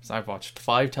 So I've watched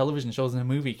 5 television shows and a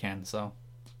movie, Ken, so...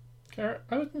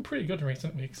 I've been pretty good in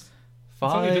recent weeks. 5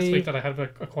 It's only this week that I had a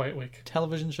quiet week.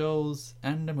 television shows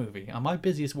and a movie on my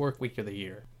busiest work week of the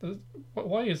year.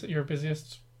 Why is it your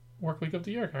busiest work week of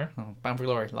the year, Gar? Oh, Bound for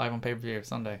Glory, live on pay-per-view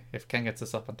Sunday, if Ken gets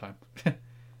this up on time.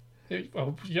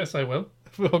 Oh, yes, I will.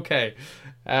 Okay.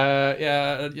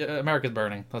 Yeah, America's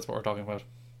burning. That's what we're talking about.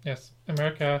 Yes,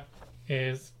 America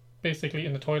is basically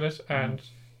in the toilet and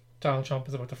Donald Trump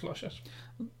is about to flush it.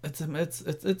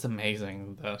 It's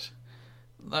amazing that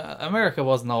America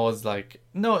wasn't always like...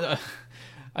 No,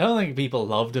 I don't think people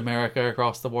loved America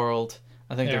across the world.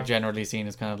 I think they're generally seen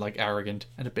as kind of like arrogant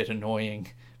and a bit annoying.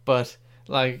 But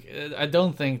like, I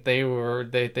don't think they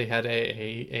had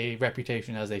a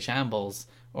reputation as a shambles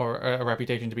or a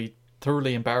reputation to be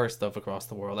thoroughly embarrassed of across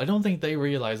the world. I don't think they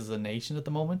realize as a nation at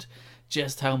the moment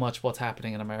just how much what's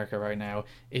happening in America right now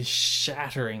is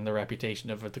shattering the reputation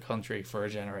of the country for a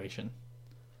generation.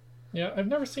 Yeah, I've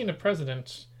never seen a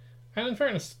president, and in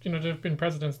fairness, there have been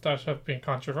presidents that have been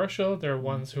controversial. There are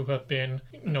ones who have been,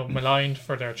 maligned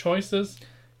for their choices.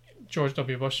 George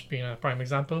W. Bush being a prime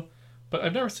example. But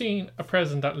I've never seen a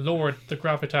president that lowered the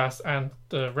gravitas and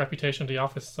the reputation of the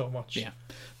office so much. Yeah.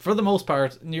 For the most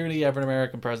part, nearly every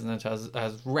American president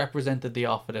has represented the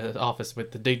office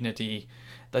with the dignity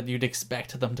that you'd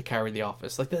expect them to carry the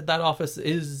office. Like, that office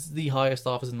is the highest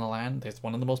office in the land. It's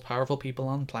one of the most powerful people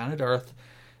on planet Earth.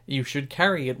 You should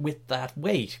carry it with that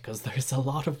weight, because there's a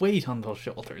lot of weight on those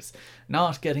shoulders.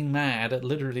 Not getting mad at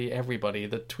literally everybody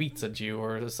that tweets at you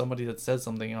or somebody that says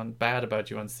something bad about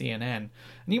you on CNN. And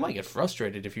you might get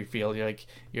frustrated if you feel like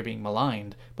you're being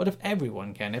maligned, but if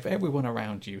everyone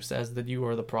around you says that you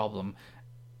are the problem,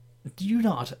 do you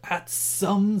not, at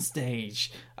some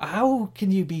stage, how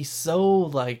can you be so,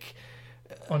 like...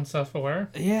 unself-aware?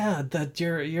 Yeah, that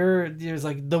you're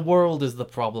like, the world is the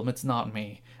problem, it's not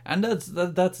me. And that's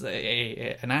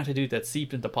an attitude that's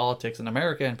seeped into politics in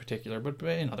America in particular, but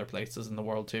in other places in the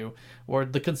world too, where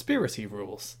the conspiracy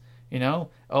rules.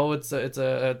 It's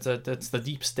the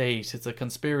deep state. It's a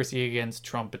conspiracy against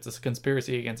Trump. It's a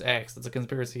conspiracy against X. It's a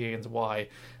conspiracy against Y.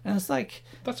 And it's like,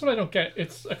 that's what I don't get.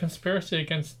 It's a conspiracy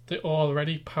against the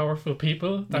already powerful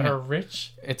people that are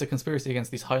rich. It's a conspiracy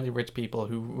against these highly rich people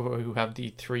who have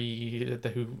the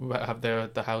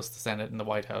House, the Senate, and the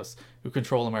White House, who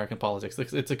control American politics.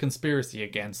 It's a conspiracy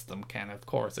against them. Of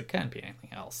course, it can't be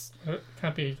anything else. It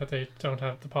can't be that they don't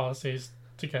have the policies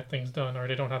to get things done, or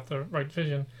they don't have the right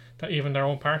vision that even their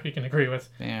own party can agree with.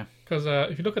 Yeah. Because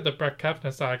if you look at the Brett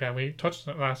Kavanaugh saga, and we touched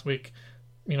on it last week,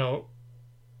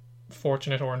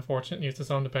 fortunate or unfortunate news to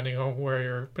some, depending on where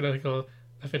your political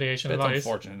affiliation lies. It's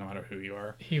unfortunate no matter who you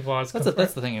are. He was. That's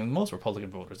the thing, and most Republican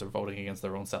voters are voting against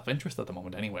their own self-interest at the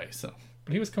moment anyway, so...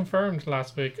 But he was confirmed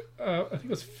last week. I think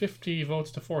it was 50 votes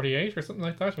to 48 or something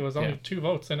like that. It was only 2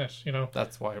 votes in it,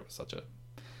 That's why it was such a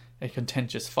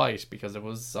contentious fight, because it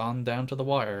was on down to the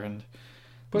wire. And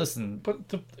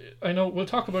I know we'll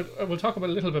talk about a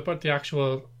little bit about the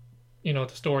actual, the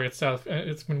story itself.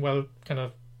 It's been well kind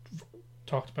of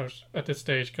talked about at this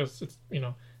stage, because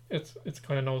it's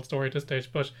kind of an old story at this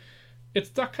stage. But it's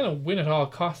that kind of win at all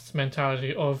costs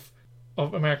mentality of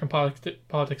American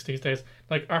politics these days.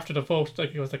 Like, after the vote,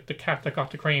 like, it was like the cat that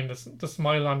got the cream. The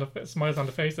smiles on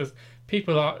the faces.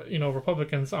 People,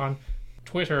 Republicans on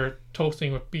Twitter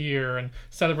toasting with beer and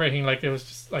celebrating like it was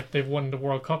just like they've won the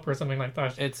World Cup or something like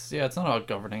that. It's not about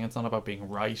governing. It's not about being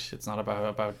right. It's not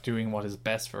about doing what is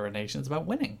best for a nation. It's about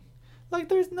winning. Like,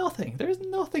 there's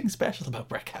nothing special about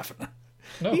Brett Kavanaugh.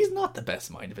 No. He's not the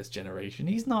best mind of his generation.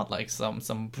 He's not like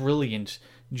some brilliant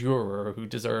juror who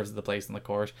deserves the place in the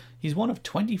court. He's one of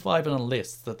 25 on a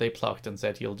list that they plucked and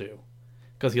said he'll do.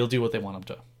 Because he'll do what they want him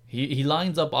to. He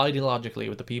lines up ideologically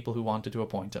with the people who wanted to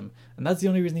appoint him. And that's the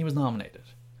only reason he was nominated.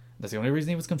 That's the only reason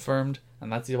he was confirmed.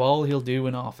 And that's all he'll do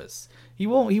in office. He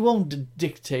won't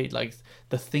dictate like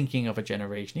the thinking of a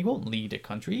generation. He won't lead a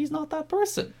country. He's not that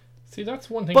person. See, that's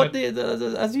one thing. But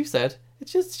as you said,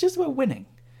 it's just about winning.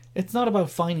 It's not about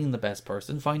finding the best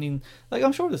person.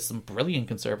 I'm sure there's some brilliant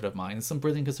conservative minds, some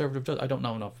brilliant conservative judges. I don't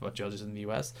know enough about judges in the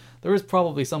US. There is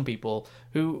probably some people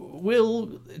who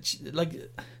will, like,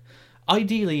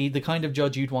 ideally, the kind of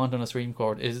judge you'd want on a Supreme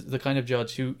Court is the kind of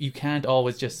judge who you can't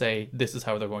always just say, this is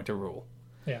how they're going to rule.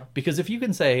 Yeah. Because if you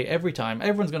can say every time,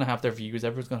 everyone's going to have their views,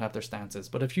 everyone's going to have their stances,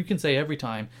 but if you can say every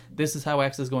time, this is how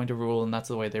X is going to rule and that's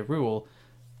the way they rule,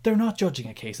 they're not judging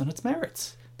a case on its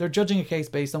merits. They're judging a case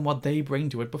based on what they bring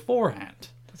to it beforehand.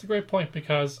 That's a great point,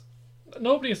 because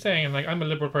nobody is saying, and like, I'm a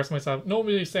liberal person myself,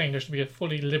 nobody is saying there should be a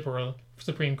fully liberal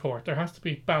Supreme Court. There has to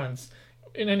be balance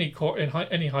in any court,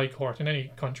 any high court, in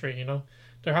any country, you know.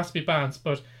 There has to be balance,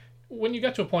 but when you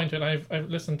get to a point, and I've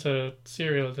listened to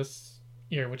Serial this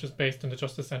year, which is based in the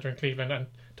Justice Centre in Cleveland, and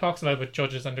talks a lot about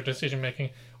judges and their decision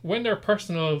making. When their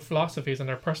personal philosophies and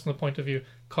their personal point of view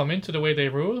come into the way they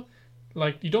rule,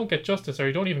 like, you don't get justice, or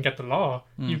you don't even get the law.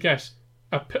 You get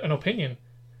an opinion,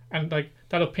 and like,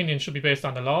 that opinion should be based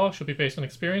on the law, should be based on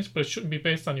experience, but it shouldn't be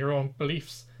based on your own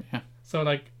beliefs. Yeah. So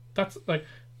like, that's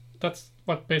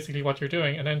what basically what you're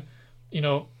doing. And then, you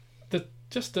know,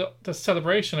 the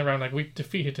celebration around, like, we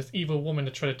defeated this evil woman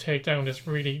to try to take down this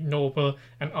really noble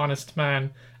and honest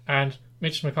man, and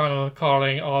Mitch McConnell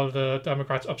calling all the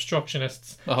Democrats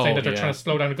obstructionists, saying that they're trying to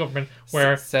slow down the government.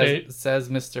 Where says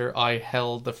Mr. I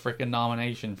held the frickin'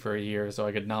 nomination for a year so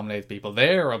I could nominate people.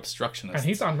 They're obstructionists. And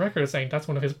he's on record as saying that's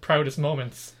one of his proudest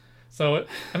moments. So,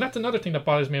 and that's another thing that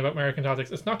bothers me about American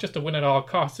politics. It's not just a win at all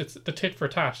costs. It's the tit for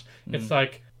tat. It's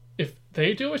like, if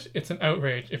they do it, it's an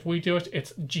outrage. If we do it,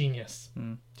 it's genius.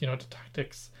 You know, the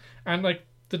tactics. And like,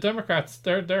 the Democrats,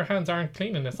 their hands aren't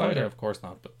clean in this either. Of course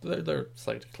not, but they're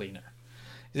slightly cleaner.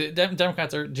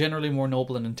 Democrats are generally more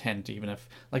noble in intent, even if,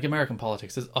 like, American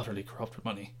politics is utterly corrupt with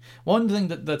money. One thing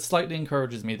that slightly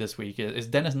encourages me this week is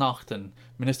Denis Naughton,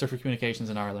 Minister for Communications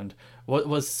in Ireland,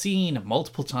 was seen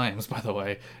multiple times, by the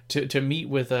way, to meet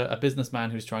with a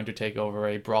businessman who's trying to take over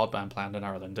a broadband plant in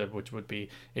Ireland, which would be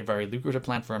a very lucrative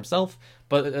plant for himself.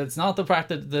 But it's not the fact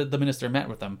that the minister met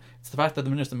with them. It's the fact that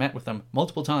the minister met with them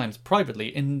multiple times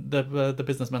privately in the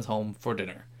businessman's home for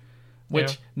dinner.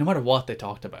 Which, no matter what they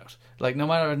talked about, like, no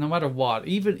matter what,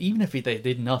 even if they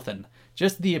did nothing,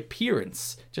 just the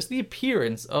appearance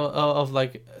of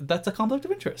like, that's a conflict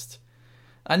of interest.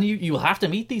 And you'll have to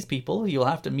meet these people. You'll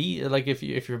have to meet, like, if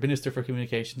you're a Minister for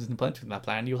Communications and implementing that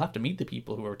plan, you'll have to meet the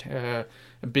people who are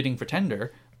bidding for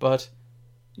tender. But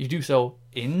you do so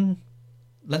in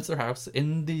Leinster House,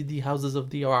 in the houses of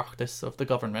the Oireachtas of the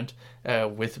government,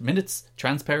 with minutes,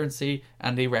 transparency,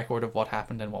 and a record of what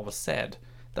happened and what was said.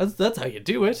 That's how you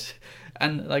do it.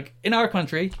 And like, in our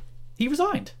country, he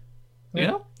resigned. You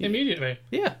know? Immediately.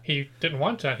 Yeah. He didn't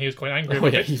want to, and he was quite angry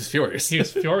about it. He was furious. He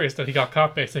was furious that he got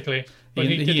caught, basically. But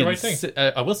he did the right thing.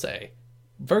 I will say,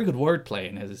 very good wordplay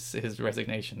in his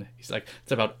resignation. He's like,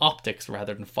 it's about optics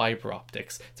rather than fibre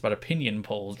optics. It's about opinion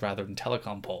polls rather than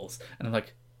telecom polls. And I'm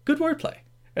like, good wordplay.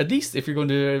 At least if you're going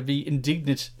to be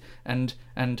indignant and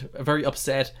very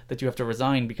upset that you have to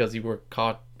resign because you were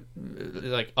caught,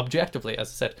 like, objectively, as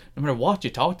I said, no matter what you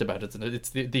talked about, it's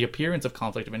the appearance of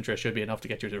conflict of interest should be enough to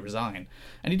get you to resign.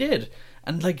 And he did.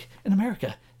 And like, in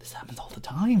America, this happens all the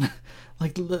time.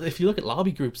 Like, if you look at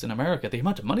lobby groups in America, the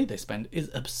amount of money they spend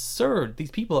is absurd.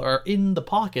 These people are in the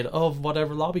pocket of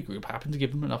whatever lobby group happened to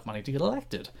give them enough money to get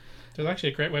elected. There's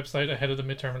actually a great website ahead of the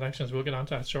midterm elections, we'll get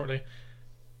onto that shortly,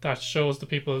 that shows the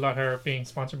people that are being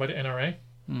sponsored by the NRA.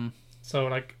 So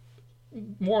like,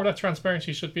 more of that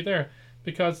transparency should be there.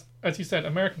 Because, as you said,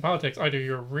 American politics, either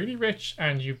you're really rich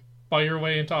and you buy your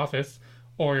way into office,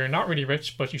 or you're not really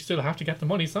rich, but you still have to get the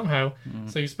money somehow.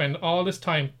 So you spend all this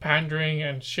time pandering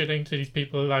and shitting to these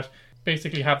people that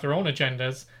basically have their own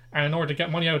agendas, and in order to get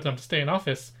money out of them to stay in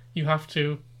office, you have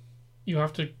to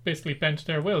basically bend to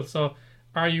their will. So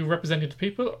are you representing the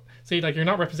people? See, like, you're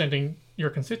not representing your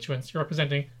constituents, you're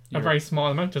representing a very small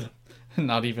amount of them.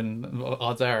 Not even,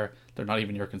 odds are, they're not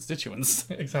even your constituents.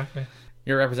 Exactly.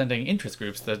 You're representing interest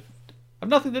groups that have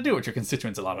nothing to do with your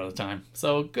constituents a lot of the time.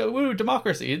 So, woo,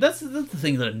 democracy. That's the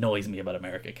thing that annoys me about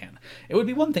America, Ken. It would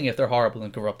be one thing if they're horrible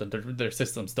and corrupt and their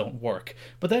systems don't work.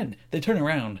 But then they turn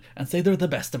around and say they're the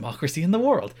best democracy in the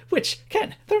world. Which,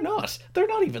 Ken, they're not. They're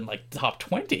not even, like, top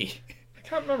 20.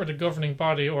 can't remember the governing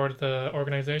body or the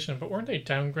organization, but weren't they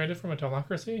downgraded from a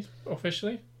democracy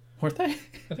officially? Were they?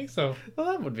 I think so. Well,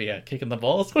 that would be a kick in the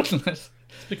balls, wouldn't it?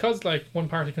 It's because like one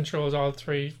party controls all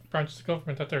three branches of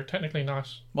government that they're technically not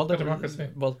a democracy.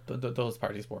 Well, those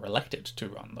parties were elected to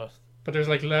run those. But there's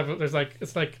like there's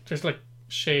like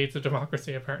shades of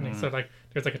democracy apparently. So like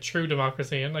there's like a true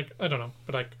democracy and like I don't know,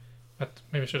 but like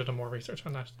maybe I should have done more research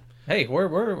on that. Hey,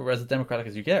 we're as democratic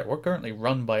as you get. We're currently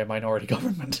run by a minority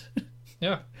government.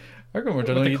 Yeah, our government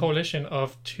with a coalition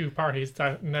of two parties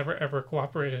that never ever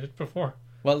cooperated before.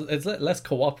 Well, it's less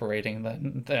cooperating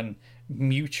than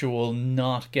mutual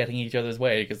not getting each other's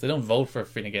way, because they don't vote for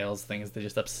Fine Gael's things, they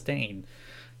just abstain.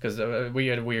 Because we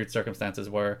had weird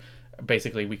circumstances where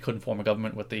basically we couldn't form a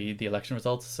government with the election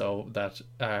results, so that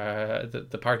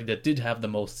the party that did have the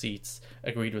most seats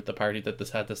agreed with the party that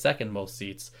had the second most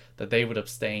seats that they would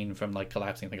abstain from like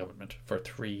collapsing the government for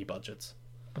 3 budgets.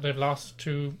 But they've lost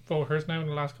 2 voters now in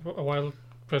the last a while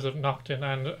because of Nocton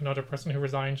and another person who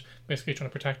resigned, basically trying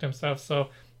to protect themselves. So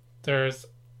there's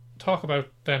talk about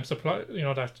them supply,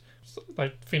 that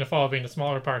like Fianna Fáil being the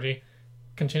smaller party,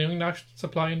 continuing that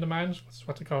supply and demand.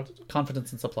 What's they call it?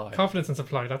 Confidence and supply. Confidence and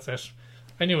supply. That's it.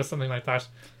 I knew it was something like that.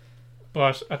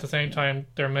 But at the same time,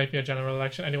 there might be a general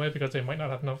election anyway because they might not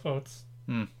have enough votes.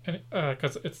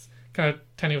 Because it's kind of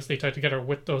tenuously tied together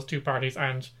with those 2 parties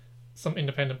and some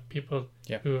independent people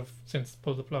who have since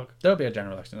pulled the plug. There'll be a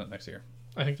general election next year.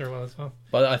 I think there will as well.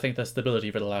 But I think the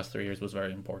stability for the last 3 years was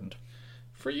very important.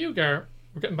 For you, Gar,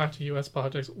 we're getting back to US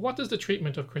politics. What does the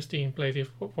treatment of Christine Blasey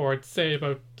Ford say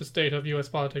about the state of US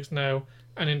politics now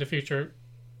and in the future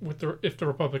if the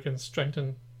Republicans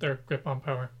strengthen their grip on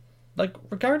power? Like,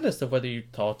 regardless of whether you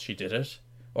thought she did it,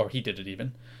 or he did it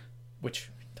even,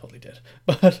 which he totally did,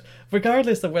 but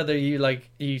regardless of whether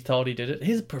you thought he did it,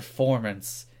 his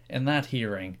performance in that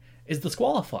hearing is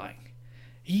disqualifying.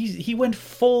 He went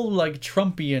full like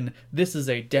Trumpian, this is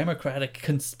a Democratic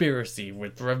conspiracy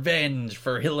with revenge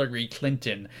for Hillary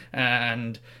Clinton,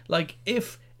 and like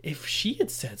if she had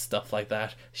said stuff like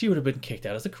that, she would have been kicked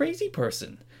out as a crazy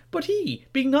person. But he,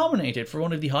 being nominated for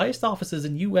one of the highest offices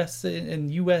in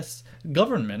US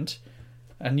government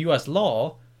and US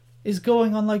law, is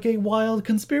going on like a wild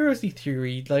conspiracy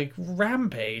theory like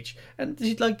rampage. And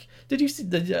did you see?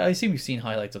 I assume you've seen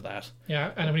highlights of that.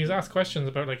 Yeah, and when he's asked questions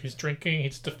about like his drinking,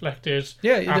 he's deflected.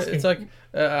 Yeah, it's like,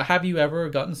 have you ever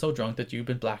gotten so drunk that you've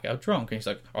been blackout drunk? And he's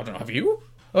like, I don't know, have you?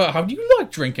 How do you like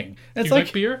drinking? And do you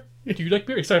like beer? Do you like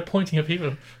beer? He started pointing at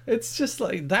people. It's just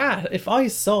like that. If I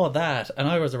saw that and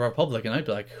I was a Republican, I'd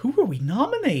be like, who are we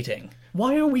nominating?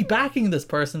 Why are we backing this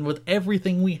person with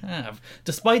everything we have,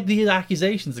 despite the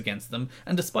accusations against them,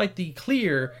 and despite the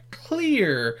clear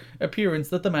appearance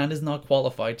that the man is not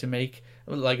qualified to make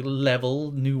like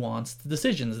level, nuanced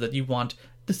decisions that you want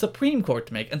the Supreme Court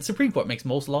to make? And the Supreme Court makes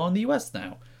most law in the US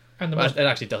now. And it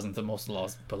actually doesn't. The most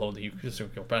laws below the Supreme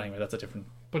Court. But anyway, that's a different.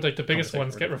 But like the biggest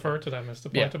ones get referred to them as the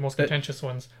point, the most contentious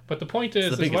ones. But the point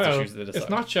is as well, it's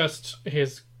not just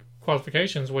his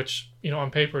qualifications, which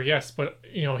on paper, yes, but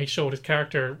he showed his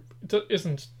character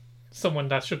isn't someone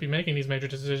that should be making these major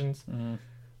decisions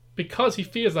because he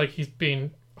feels like he's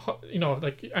been, and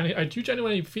I do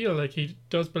genuinely feel like he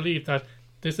does believe that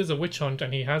this is a witch hunt,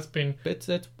 and he has been. It's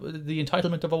the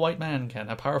entitlement of a white man, Ken,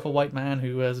 a powerful white man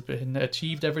who has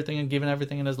achieved everything and given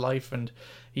everything in his life, and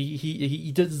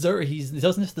he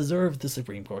doesn't deserve the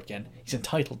Supreme Court, Ken. He's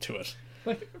entitled to it,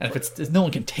 and if no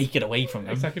one can take it away from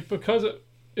him. Exactly, because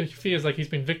it feels like he's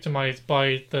been victimized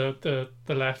by the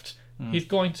left. He's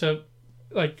going to,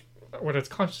 like, whether it's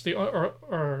consciously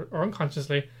or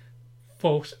unconsciously,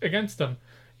 vote against them.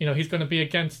 He's going to be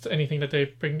against anything that they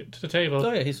bring to the table.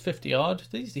 Oh yeah, he's 50 odd.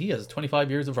 He has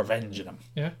 25 years of revenge in him.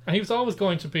 Yeah, and he was always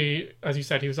going to be, as you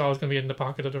said, he was always going to be in the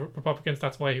pocket of the Republicans.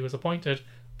 That's why he was appointed.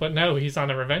 But now he's on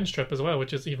a revenge trip as well,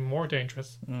 which is even more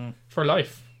dangerous. For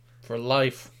life. For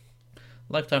life.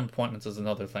 Lifetime appointments is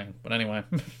another thing. But anyway.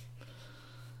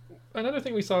 Another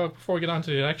thing we saw before we get on to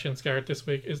the elections, Garrett, this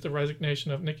week is the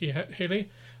resignation of Nikki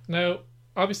Haley. Now,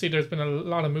 obviously, there's been a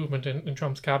lot of movement in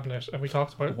Trump's cabinet, and we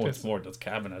talked about this. What's more, this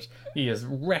cabinet. He has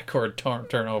record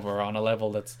turnover on a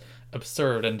level that's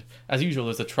absurd, and as usual,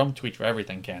 there's a Trump tweet for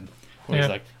everything, Ken. Where he's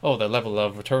like, the level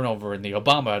of turnover in the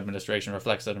Obama administration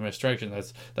reflects an administration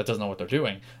that doesn't know what they're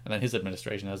doing, and then his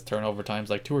administration has turnover times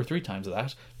like 2 or 3 times of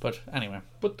that. But anyway.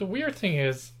 But the weird thing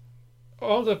is,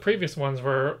 all the previous ones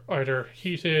were either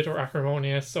heated or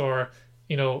acrimonious or,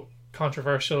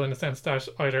 controversial in the sense that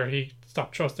either he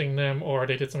stopped trusting them or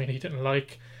they did something he didn't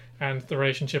like and the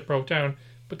relationship broke down.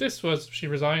 But this was, she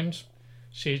resigned.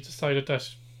 She decided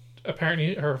that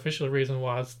apparently her official reason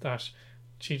was that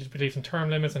she just believes in term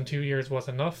limits and 2 years was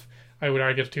enough. I would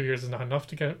argue that 2 years is not enough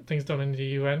to get things done in the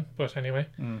UN, but anyway.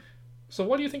 So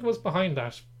what do you think was behind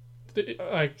that?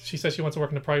 Like, she says she wants to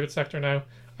work in the private sector now.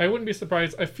 I wouldn't be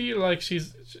surprised. I feel like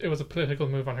it was a political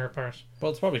move on her part.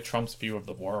 Well, it's probably Trump's view of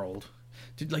the world.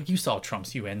 Like, you saw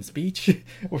Trump's UN speech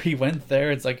where he went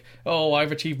there. It's like, oh,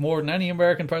 I've achieved more than any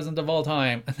American president of all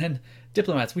time. And then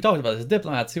diplomats, we talked about this,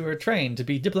 diplomats who are trained to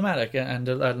be diplomatic and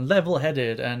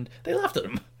level-headed, and they laughed at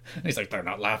him. And he's like, they're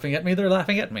not laughing at me, they're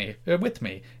laughing at me, with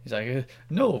me. He's like,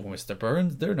 no, Mr.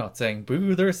 Burns, they're not saying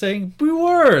boo, they're saying boo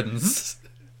words.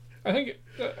 I think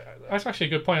that's actually a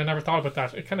good point. I never thought about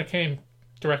that. It kind of came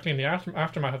directly in the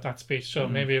aftermath of that speech, so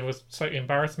maybe it was slightly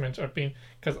embarrassment of being,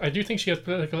 because I do think she has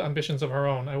political ambitions of her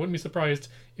own. I wouldn't be surprised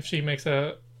if she makes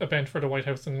a bent for the White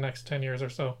House in the next 10 years or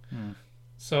so.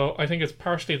 So I think it's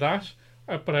partially that,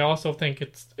 but I also think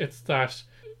it's that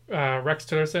Rex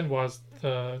Tillerson was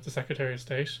the Secretary of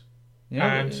State.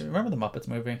 Yeah, and remember the Muppets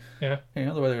movie? Yeah. You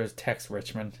know the way there was Tex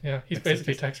Richmond? Yeah, he's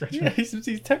basically Tex Richmond. Yeah,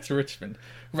 he's Tex Richmond.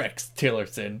 Rex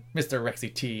Tillerson, Mr.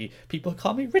 Rexy T. People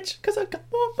call me rich because I got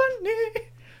more money.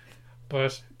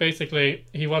 But basically,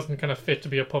 he wasn't kind of fit to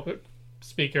be a public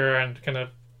speaker and kind of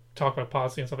talk about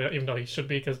policy and stuff like that, even though he should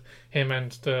be, because him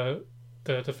and the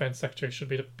defense secretary should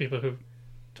be the people who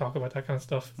talk about that kind of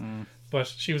stuff. But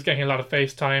she was getting a lot of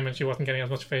face time and she wasn't getting as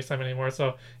much face time anymore,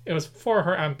 so it was for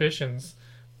her ambitions.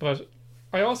 But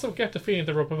I also get the feeling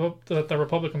that the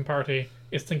Republican Party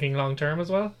is thinking long term as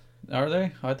well. Are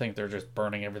they? I think they're just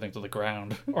burning everything to the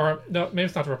ground. Or no, maybe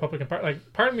it's not the Republican Party.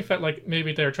 Like, part of me felt like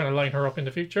maybe they're trying to line her up in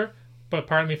the future, but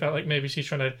part of me felt like maybe she's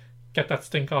trying to get that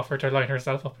stink off her to line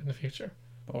herself up in the future.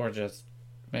 Or just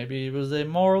maybe it was a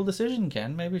moral decision,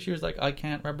 Ken. Maybe she was like, I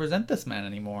can't represent this man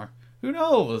anymore. Who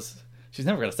knows? She's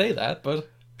never going to say that, but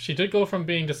she did go from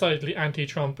being decidedly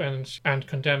anti-Trump and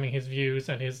condemning his views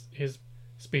and his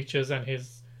speeches and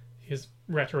his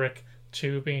rhetoric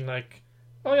to being like,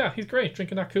 oh yeah, he's great,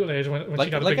 drinking that Kool-Aid when she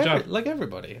got a big job. Like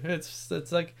everybody. It's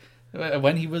like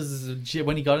when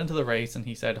he got into the race and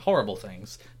he said horrible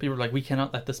things, people were like, we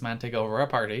cannot let this man take over our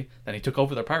party. Then he took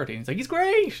over the party and he's like, he's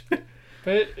great.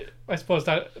 But I suppose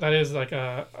that is like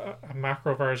a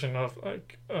macro version of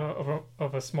like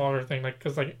of a smaller thing, like,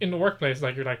 because like in the workplace,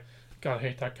 like, you're like, God, I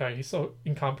hate that guy, he's so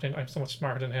incompetent, I'm so much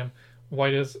smarter than him, why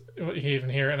is he even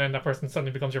here? And then that person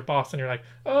suddenly becomes your boss and you're like,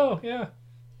 oh yeah,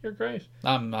 you're great.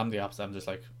 I'm the opposite. I'm just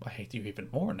like, I hate you even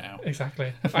more now.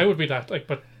 Exactly. I would be that, like,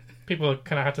 but people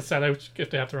kind of have to sell out if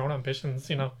they have their own ambitions,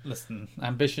 you know. Listen,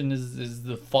 ambition is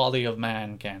the folly of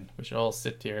man, Ken. We should all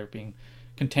sit here being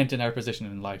content in our position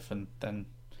in life and then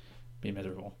be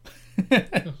miserable.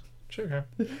 True,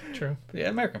 yeah. True. Yeah,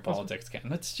 American politics, Ken.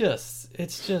 It's just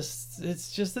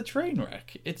a train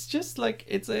wreck. It's just like,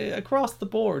 it's across the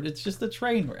board. It's just a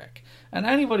train wreck. And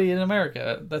anybody in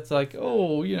America that's like,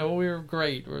 oh, you know, we're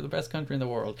great, we're the best country in the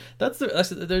world.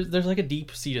 There's like a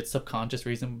deep-seated subconscious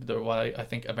reason why I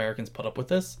think Americans put up with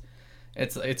this.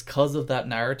 It's because of that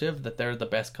narrative that they're the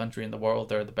best country in the world,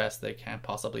 they're the best they can't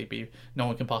possibly be, no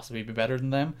one can possibly be better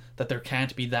than them, that there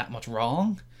can't be that much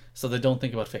wrong, so they don't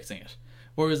think about fixing it.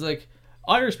 Whereas, like,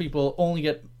 Irish people only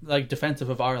get, like, defensive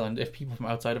of Ireland if people from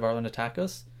outside of Ireland attack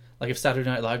us. Like, if Saturday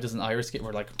Night Live does an Irish skit,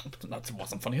 we're like, that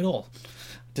wasn't funny at all.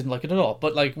 Didn't like it at all.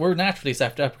 But, like, we're naturally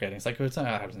self-deprecating. It's like,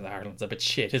 Ireland's a bit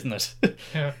shit, isn't it?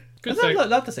 Yeah. Good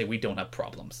not to say we don't have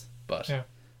problems, but... Yeah.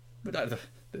 But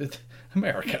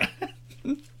America...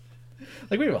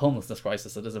 Like, we have a homelessness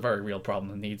crisis that is a very real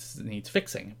problem and needs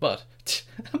fixing, but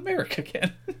America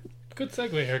can. Good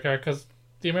segue here, Gar, because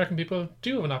the American people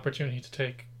do have an opportunity to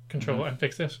take control and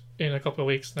fix it in a couple of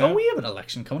weeks now. Oh, we have an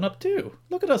election coming up too.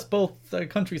 Look at us both,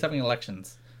 countries having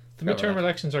elections. The midterm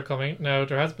elections are coming. Now,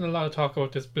 there has been a lot of talk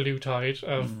about this blue tide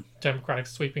of Democratic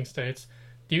sweeping states.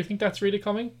 Do you think that's really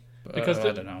coming? Because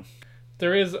I don't know.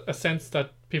 There is a sense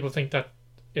that people think that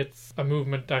it's a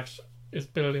movement that is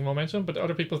building momentum, but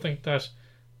other people think that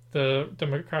the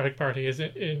Democratic Party is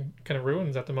in kind of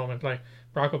ruins at the moment. Like,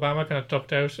 Barack Obama kind of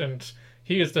ducked out, and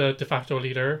he is the de facto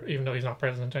leader, even though he's not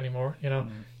president anymore, you know.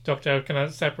 Ducked out, kind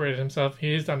of separated himself.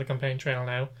 He is on the campaign trail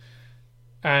now.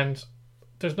 And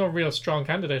there's no real strong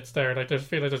candidates there. Like, I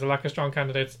feel like there's a lack of strong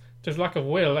candidates. There's a lack of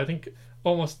will. I think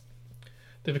almost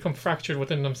they become fractured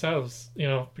within themselves, you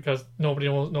know, because nobody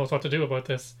knows what to do about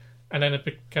this. And then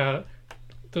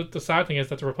the sad thing is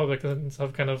that the Republicans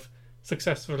have kind of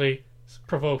successfully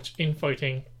provoked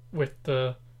infighting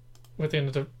within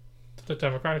the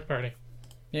Democratic Party.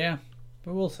 Yeah,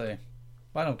 but we'll see.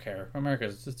 I don't care.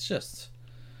 It's just...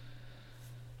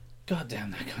 God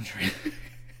damn that country.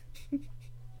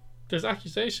 there's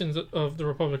accusations of the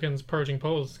Republicans purging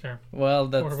polls, Karen. Well,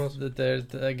 Voter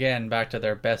there's again back to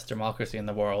their best democracy in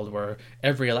the world, where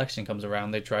every election comes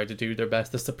around, they try to do their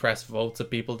best to suppress votes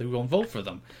of people who won't vote for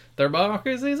them. Their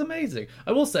democracy is amazing.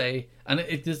 I will say, and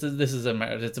this is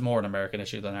it's more an American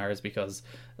issue than ours, because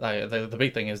the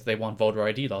big thing is they want voter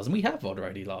ID laws, and we have voter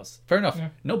ID laws. Fair enough. Yeah.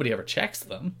 Nobody ever checks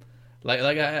them.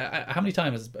 How many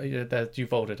times that you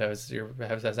voted has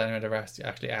anyone ever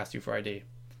actually asked you for ID?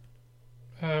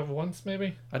 Once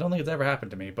maybe. I don't think it's ever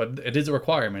happened to me, but it is a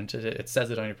requirement. It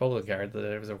says it on your public card that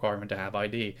it was a requirement to have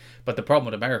ID. But the problem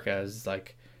with America is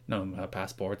like no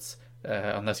passports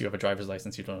unless you have a driver's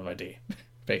license. You don't have ID,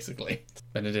 basically.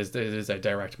 And it is a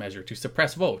direct measure to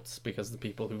suppress votes, because the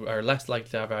people who are less likely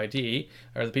to have ID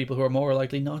are the people who are more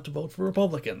likely not to vote for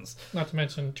Republicans. Not to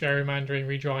mention gerrymandering,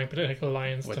 redrawing political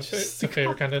lines to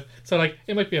favour candidate. So like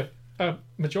it might be a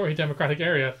majority Democratic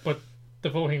area, but the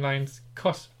voting lines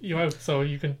cut you out, so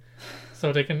the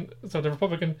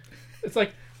Republican, it's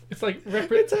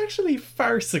actually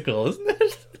farcical, isn't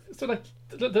it? So like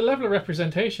the level of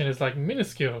representation is like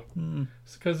minuscule,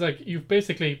 because like you've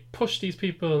basically pushed these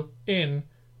people in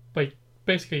by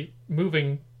basically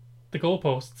moving the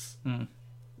goalposts,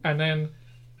 and then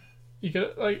you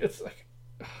get it's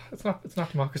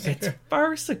not democracy. It's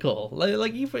farcical.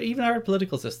 Like even our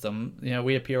political system, we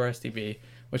have PRSTB,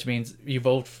 which means you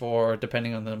vote for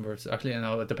depending on the number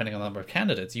of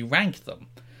candidates, you rank them,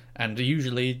 and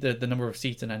usually the number of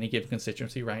seats in any given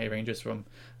constituency ranges from,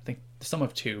 I think some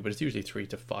have 2, but it's usually 3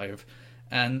 to 5,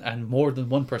 and more than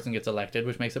one person gets elected,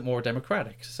 which makes it more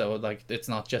democratic. So like it's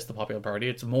not just the Popular Party;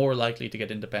 it's more likely to get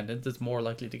independents. It's more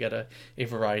likely to get a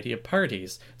variety of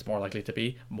parties. It's more likely to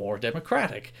be more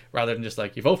democratic, rather than just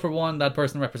like you vote for one, that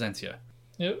person represents you.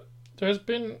 Yeah, there's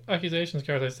been accusations,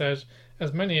 Gareth, I said,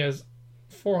 as many as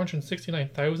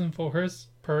 469,000 voters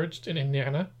purged in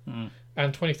Indiana,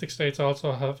 and 26 states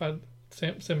also have had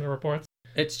similar reports.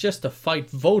 It's just to fight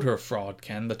voter fraud,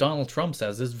 Ken, that Donald Trump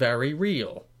says is very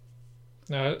real.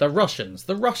 No, the Russians,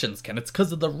 Ken. It's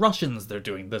because of the Russians they're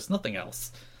doing this, nothing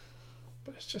else.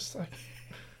 But it's just like,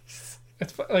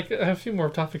 it's like I have a few more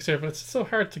topics here, but it's so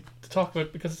hard to talk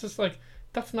about, because it's just like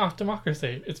that's not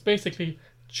democracy. It's basically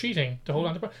cheating to hold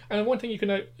on to. And one thing you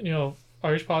can,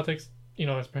 Irish politics,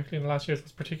 especially in the last years,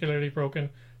 was particularly broken.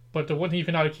 But the one thing you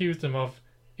cannot accuse them of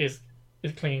is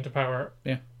clinging to power,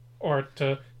 or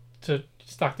to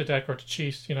stack the deck or to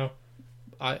cheat.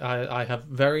 I have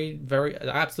very, very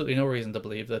absolutely no reason to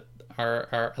believe that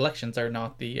our elections are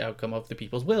not the outcome of the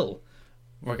people's will,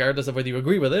 regardless of whether you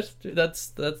agree with it. That's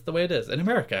the way it is in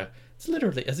America. It's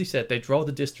literally, as you said, they draw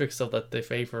the districts so that they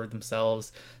favor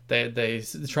themselves. They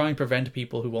try and prevent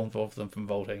people who won't vote for them from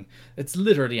voting. It's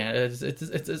literally it's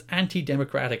as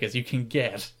anti-democratic as you can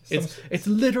get. It's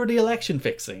literally election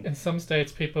fixing. In some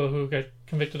states, people who get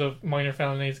convicted of minor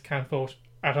felonies can't vote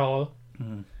at all.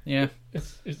 Yeah,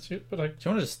 it's but like, do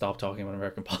you want to just stop talking about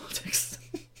American politics?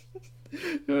 You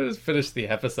want to just finish the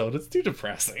episode? It's too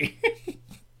depressing.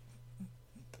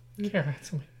 Yeah,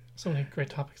 so many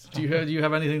great topics. Do you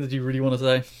have anything that you really want to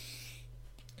say?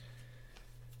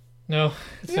 No,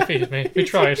 it's defeated me. We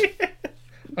tried.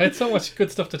 I had so much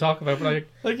good stuff to talk about, but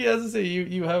as I say,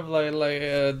 you have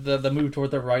the move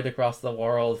toward the right across the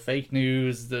world, fake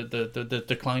news, the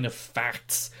decline of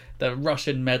facts, the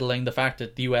Russian meddling, the fact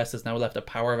that the US has now left a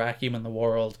power vacuum in the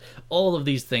world. All of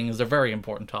these things are very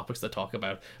important topics to talk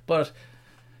about, but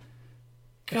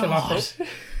it's a lot.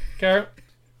 Garrett,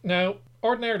 now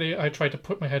ordinarily I try to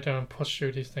put my head down and push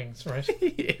through these things, right?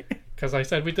 Because I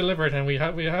said we delivered, and we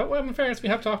have. Well, in fairness, we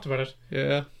have talked about it.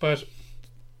 Yeah, but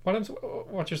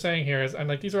what you're saying here is, and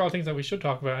like these are all things that we should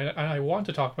talk about, and I want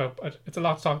to talk about, but it's a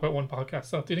lot to talk about one podcast.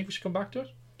 So do you think we should come back to it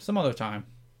some other time?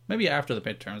 Maybe after the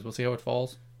midterms, we'll see how it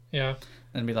falls. Yeah,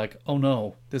 and be like, oh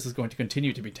no, this is going to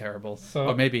continue to be terrible.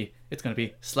 Or maybe it's going to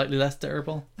be slightly less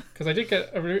terrible. Because I did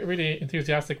get really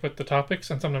enthusiastic with the topics,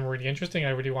 and some of them were really interesting. I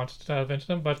really wanted to delve into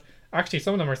them, but actually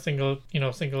some of them are single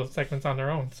segments on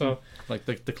their own. So like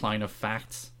the decline of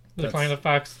facts. The decline of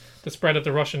facts, the spread of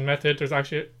the Russian method. There's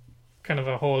actually kind of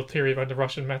a whole theory about the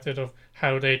Russian method of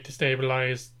how they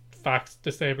destabilize facts,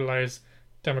 destabilize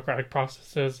democratic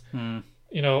processes. The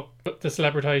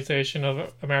celebritization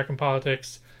of American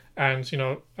politics, and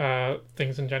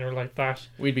things in general like that.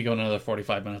 We'd be going another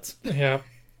 45 minutes. Yeah,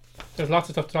 there's lots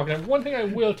of stuff to talk about. One thing I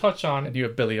will touch on, and you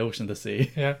have Billy Ocean to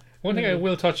see. Yeah, one thing I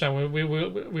will touch on, we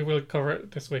will cover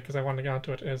it this week because I want to get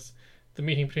onto it, is the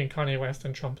meeting between Kanye West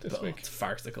and Trump this week. It's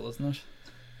farcical, isn't it?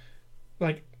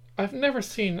 Like, I've never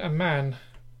seen a man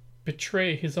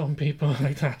betray his own people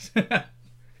like that.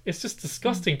 It's just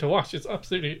disgusting to watch. It's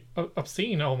absolutely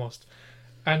obscene almost.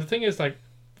 And the thing is, like,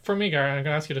 for me, Gary, I'm going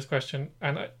to ask you this question,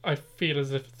 and I feel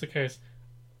as if it's the case.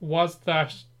 Was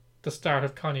that the start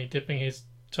of Kanye dipping his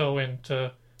toe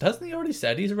into... Hasn't he already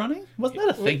said he's running? Wasn't that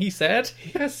a thing he said?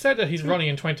 He has said that he's running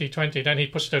in 2020, then he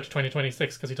pushed it out to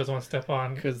 2026 because he doesn't want to step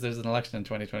on. Because there's an election in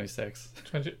 2026.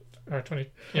 20.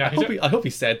 Yeah, I hope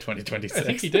he said 2026. I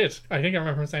think he did. I think I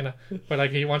remember him saying that. But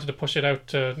like, he wanted to push it out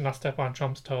to not step on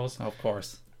Trump's toes. Of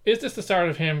course. Is this the start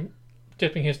of him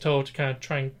dipping his toe to kind of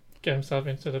try and get himself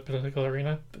into the political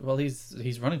arena? Well,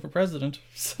 he's running for president,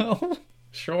 so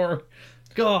sure.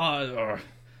 God,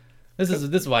 this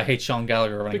is why I hate Sean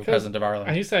Gallagher running for president of Ireland.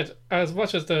 And he said, as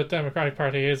much as the Democratic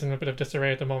Party is in a bit of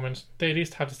disarray at the moment, they at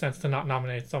least have the sense to not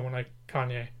nominate someone like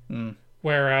Kanye.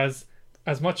 Whereas,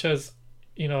 as much as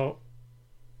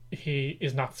he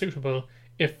is not suitable,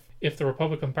 if the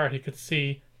Republican Party could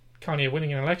see Kanye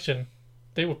winning an election,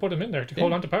 they would put him in there to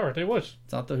hold on to power. They would.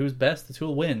 It's not who's best; it's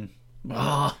who'll win.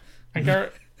 And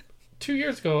Garrett, 2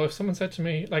 years ago, if someone said to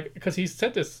me, like, because he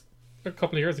said this a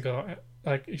couple of years ago,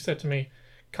 like, he said to me,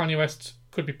 Kanye West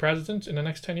could be president in the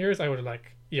next 10 years, I would have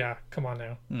like, yeah, come on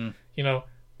now.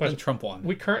 But Trump won.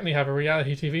 We currently have a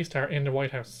reality TV star in the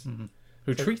White House.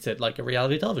 Who treats it like a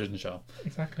reality television show.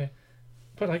 Exactly.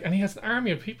 But like, and he has an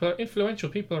army of people, influential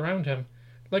people around him.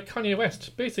 Like Kanye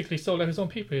West basically sold out his own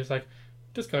people. He's like,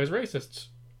 this guy's racist.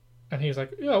 And he's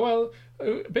like, yeah, well,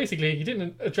 basically he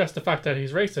didn't address the fact that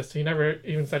he's racist. He never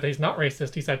even said that he's not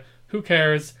racist. He said, who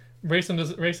cares?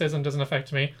 Racism doesn't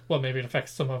affect me. Well, maybe it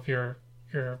affects some of your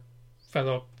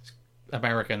fellow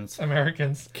Americans.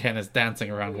 Ken is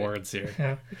dancing around words here.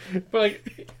 Yeah. But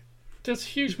like, there's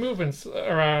huge movements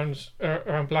around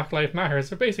Black Lives Matter.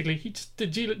 So basically he just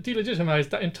delegitimized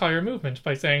that entire movement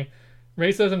by saying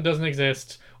racism doesn't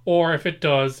exist, or if it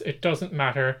does, it doesn't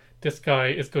matter. This guy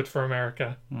is good for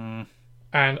America.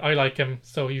 And I like him,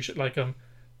 so you should like him.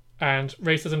 And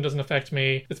racism doesn't affect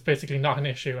me. It's basically not an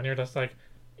issue. And you're just like,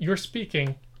 you're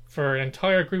speaking for an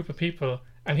entire group of people.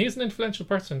 And he's an influential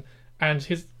person. And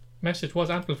his message was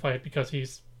amplified because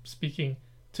he's speaking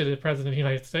to the President of the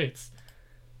United States.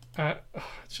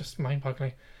 It's just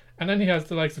mind-boggling. And then he has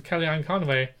the likes of Kellyanne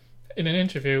Conway in an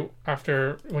interview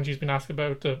after, when she's been asked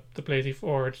about the Blasey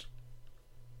Ford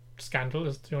scandal,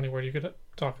 is the only word you could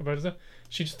talk about, is it?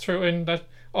 She just threw in that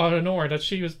out of nowhere that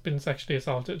she was been sexually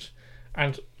assaulted.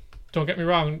 And don't get me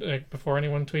wrong, before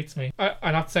anyone tweets me,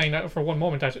 I'm not saying that for one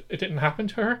moment that it didn't happen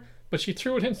to her, but she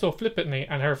threw it in so flippantly,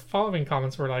 and her following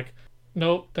comments were like,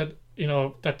 no,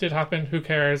 that did happen, who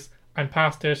cares, I'm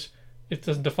past it, it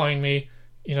doesn't define me,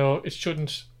 it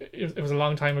shouldn't, it was a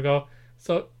long time ago.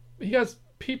 So he has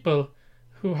people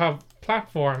who have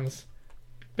platforms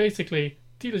basically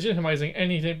delegitimizing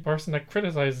any person that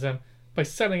criticizes him by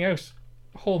selling out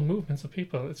whole movements of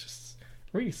people. It's just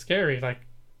really scary, like,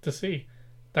 to see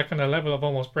that kind of level of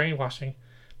almost brainwashing.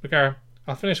 But Gar,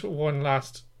 I'll finish with one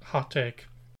last hot take.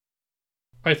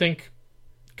 I think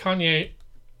Kanye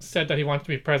said that he wanted to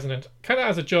be president, kind of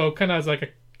as a joke, kind of as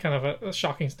like a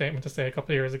shocking statement to say a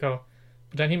couple of years ago.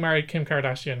 But then he married Kim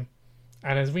Kardashian,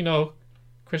 and as we know,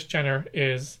 Kris Jenner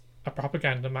is a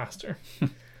propaganda master.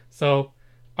 So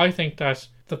I think that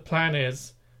the plan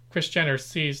is Kris Jenner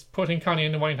sees putting Kanye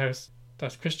in the White House,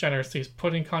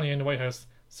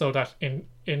 so that in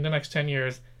the next 10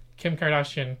 years, Kim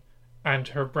Kardashian and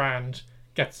her brand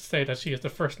gets to say that she is the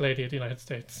first lady of the United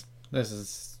States. This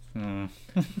is... And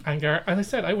Gar, as I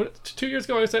said, 2 years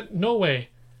ago I said no way.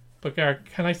 But Gar,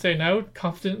 can I say now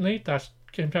confidently that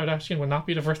Kim Kardashian will not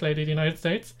be the first lady of the United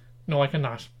States? No, I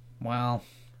cannot. Well...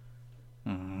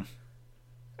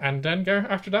 And then Gar,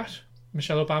 after that,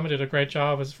 Michelle Obama did a great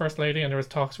job as first lady, and there was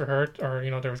talks for her, or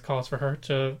there was calls for her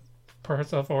to put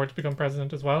herself forward to become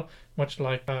president as well, much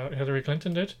like Hillary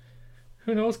Clinton did.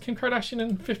 Who knows, Kim Kardashian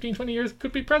in 15-20 years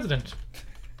could be president.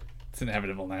 It's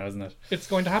inevitable now, isn't it? It's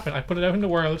going to happen. I put it out in the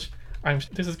world.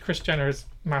 This is Kris Jenner's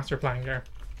master plan there.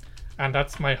 And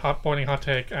that's my boiling hot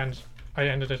take, and I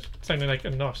ended it sounding like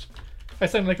a nut. I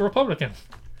sound like a Republican.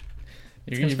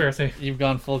 It's conspiracy. You've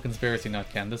gone full conspiracy nut,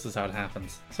 Ken. This is how it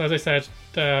happens. So as I said,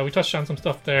 we touched on some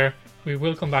stuff there. We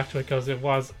will come back to it because it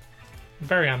was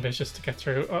very ambitious to get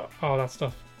through all that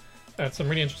stuff. Some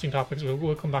really interesting topics.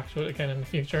 We'll come back to it again in the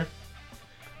future.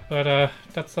 But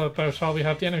that's about all we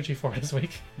have the energy for this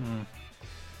week.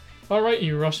 Alright,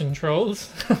 you Russian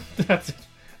trolls. That's it.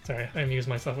 Sorry, I amused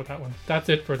myself with that one. That's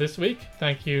it for this week.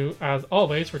 Thank you, as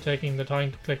always, for taking the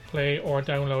time to click play or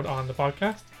download on the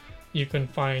podcast. You can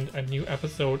find a new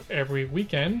episode every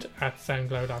weekend at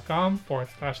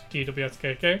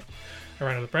soundcloud.com/DWSKK. I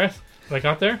ran out of breath as I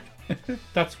got there.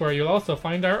 That's where you'll also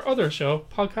find our other show,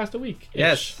 Podcast a Week.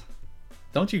 Yes.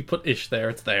 Don't you put ish there,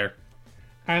 it's there.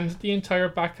 And the entire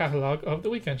back catalogue of the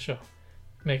weekend show.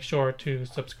 make sure to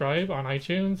subscribe on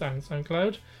iTunes and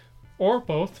SoundCloud, or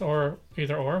both, or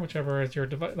either or, whichever is your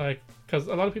device. Like, because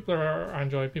a lot of people are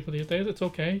Android people these days. It's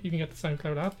okay. You can get the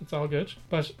SoundCloud app. It's all good.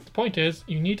 But the point is,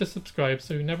 you need to subscribe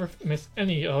so you never miss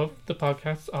any of the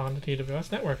podcasts on the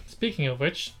TWS network. Speaking of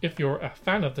which, if you're a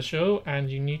fan of the show and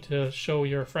you need to show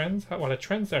your friends what a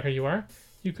trendsetter you are,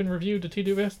 you can review the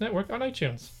TWS network on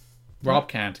iTunes. Rob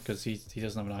can't because he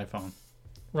doesn't have an iPhone.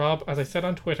 Rob, as I said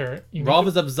on Twitter... Rob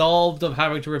is absolved of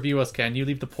having to review us, Ken. You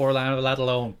leave the poor lad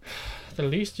alone. The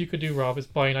least you could do, Rob, is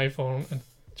buy an iPhone and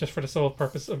just for the sole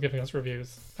purpose of giving us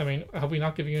reviews. I mean, have we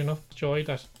not given you enough joy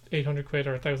that 800 quid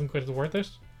or 1,000 quid is worth it?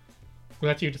 We'll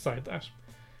let you decide that.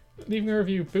 Leaving a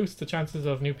review boosts the chances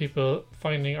of new people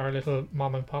finding our little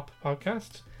mom and pop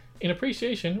podcast. In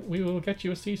appreciation, we will get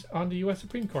you a seat on the US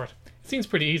Supreme Court. It seems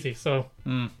pretty easy, so...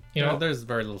 You know, there's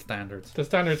very little standards. The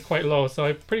standard's quite low, so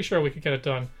I'm pretty sure we could get it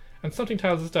done. And something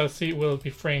tells us that a seat will be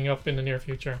freeing up in the near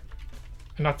future.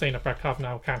 I'm not saying that Brett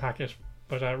Kavanaugh can't hack it,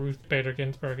 but Ruth Bader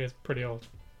Ginsburg is pretty old.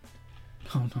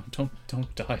 Oh no,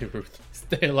 don't die, Ruth.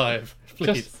 Stay alive,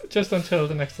 please. Just until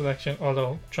the next election,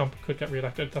 although Trump could get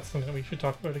re-elected. That's something that we should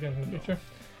talk about again in the future.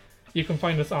 You can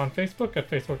find us on Facebook at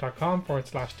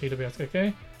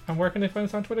facebook.com/TWSKK. And where can they find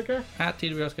us on Twitter, Gar? At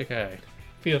TWSKK.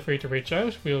 Feel free to reach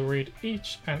out. We'll read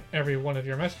each and every one of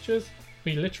your messages.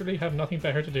 We literally have nothing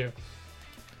better to do.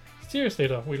 Seriously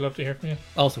though, we'd love to hear from you.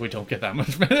 Also, we don't get that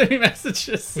many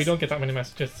messages. We don't get that many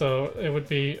messages, so it would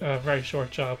be a very short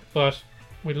job. But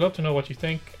we'd love to know what you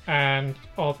think, and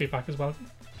all feedback is welcome.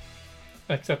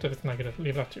 Except if it's negative,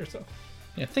 leave that to yourself.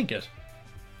 Yeah, think it.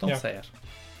 Don't say it.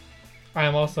 I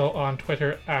am also on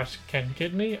Twitter at Ken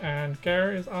Kidney, and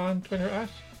Gar is on Twitter at...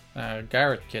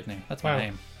 Garrett Kidney. That's my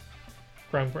name.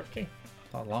 Groundbreaking.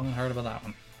 Thought long and hard about that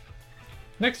one.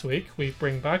 Next week, we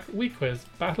bring back Week Quiz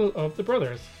Battle of the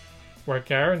Brothers, where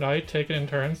Gar and I take it in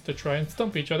turns to try and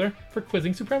stump each other for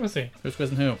quizzing supremacy. Who's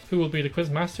quizzing who? Who will be the quiz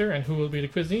master and who will be the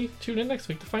quizzee? Tune in next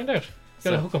week to find out.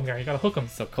 You gotta hook 'em, Gar. You gotta hook 'em.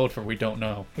 So code for we don't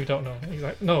know. We don't know.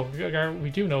 Exactly. No, Gar,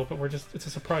 we do know, but it's a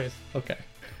surprise. Okay.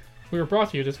 We were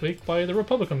brought to you this week by the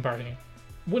Republican Party,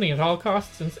 winning at all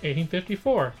costs since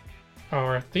 1854.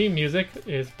 Our theme music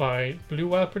is by Blue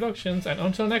Whale Productions, and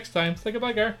until next time, say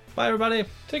goodbye, Gar. Bye, everybody.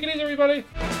 Take it easy, everybody.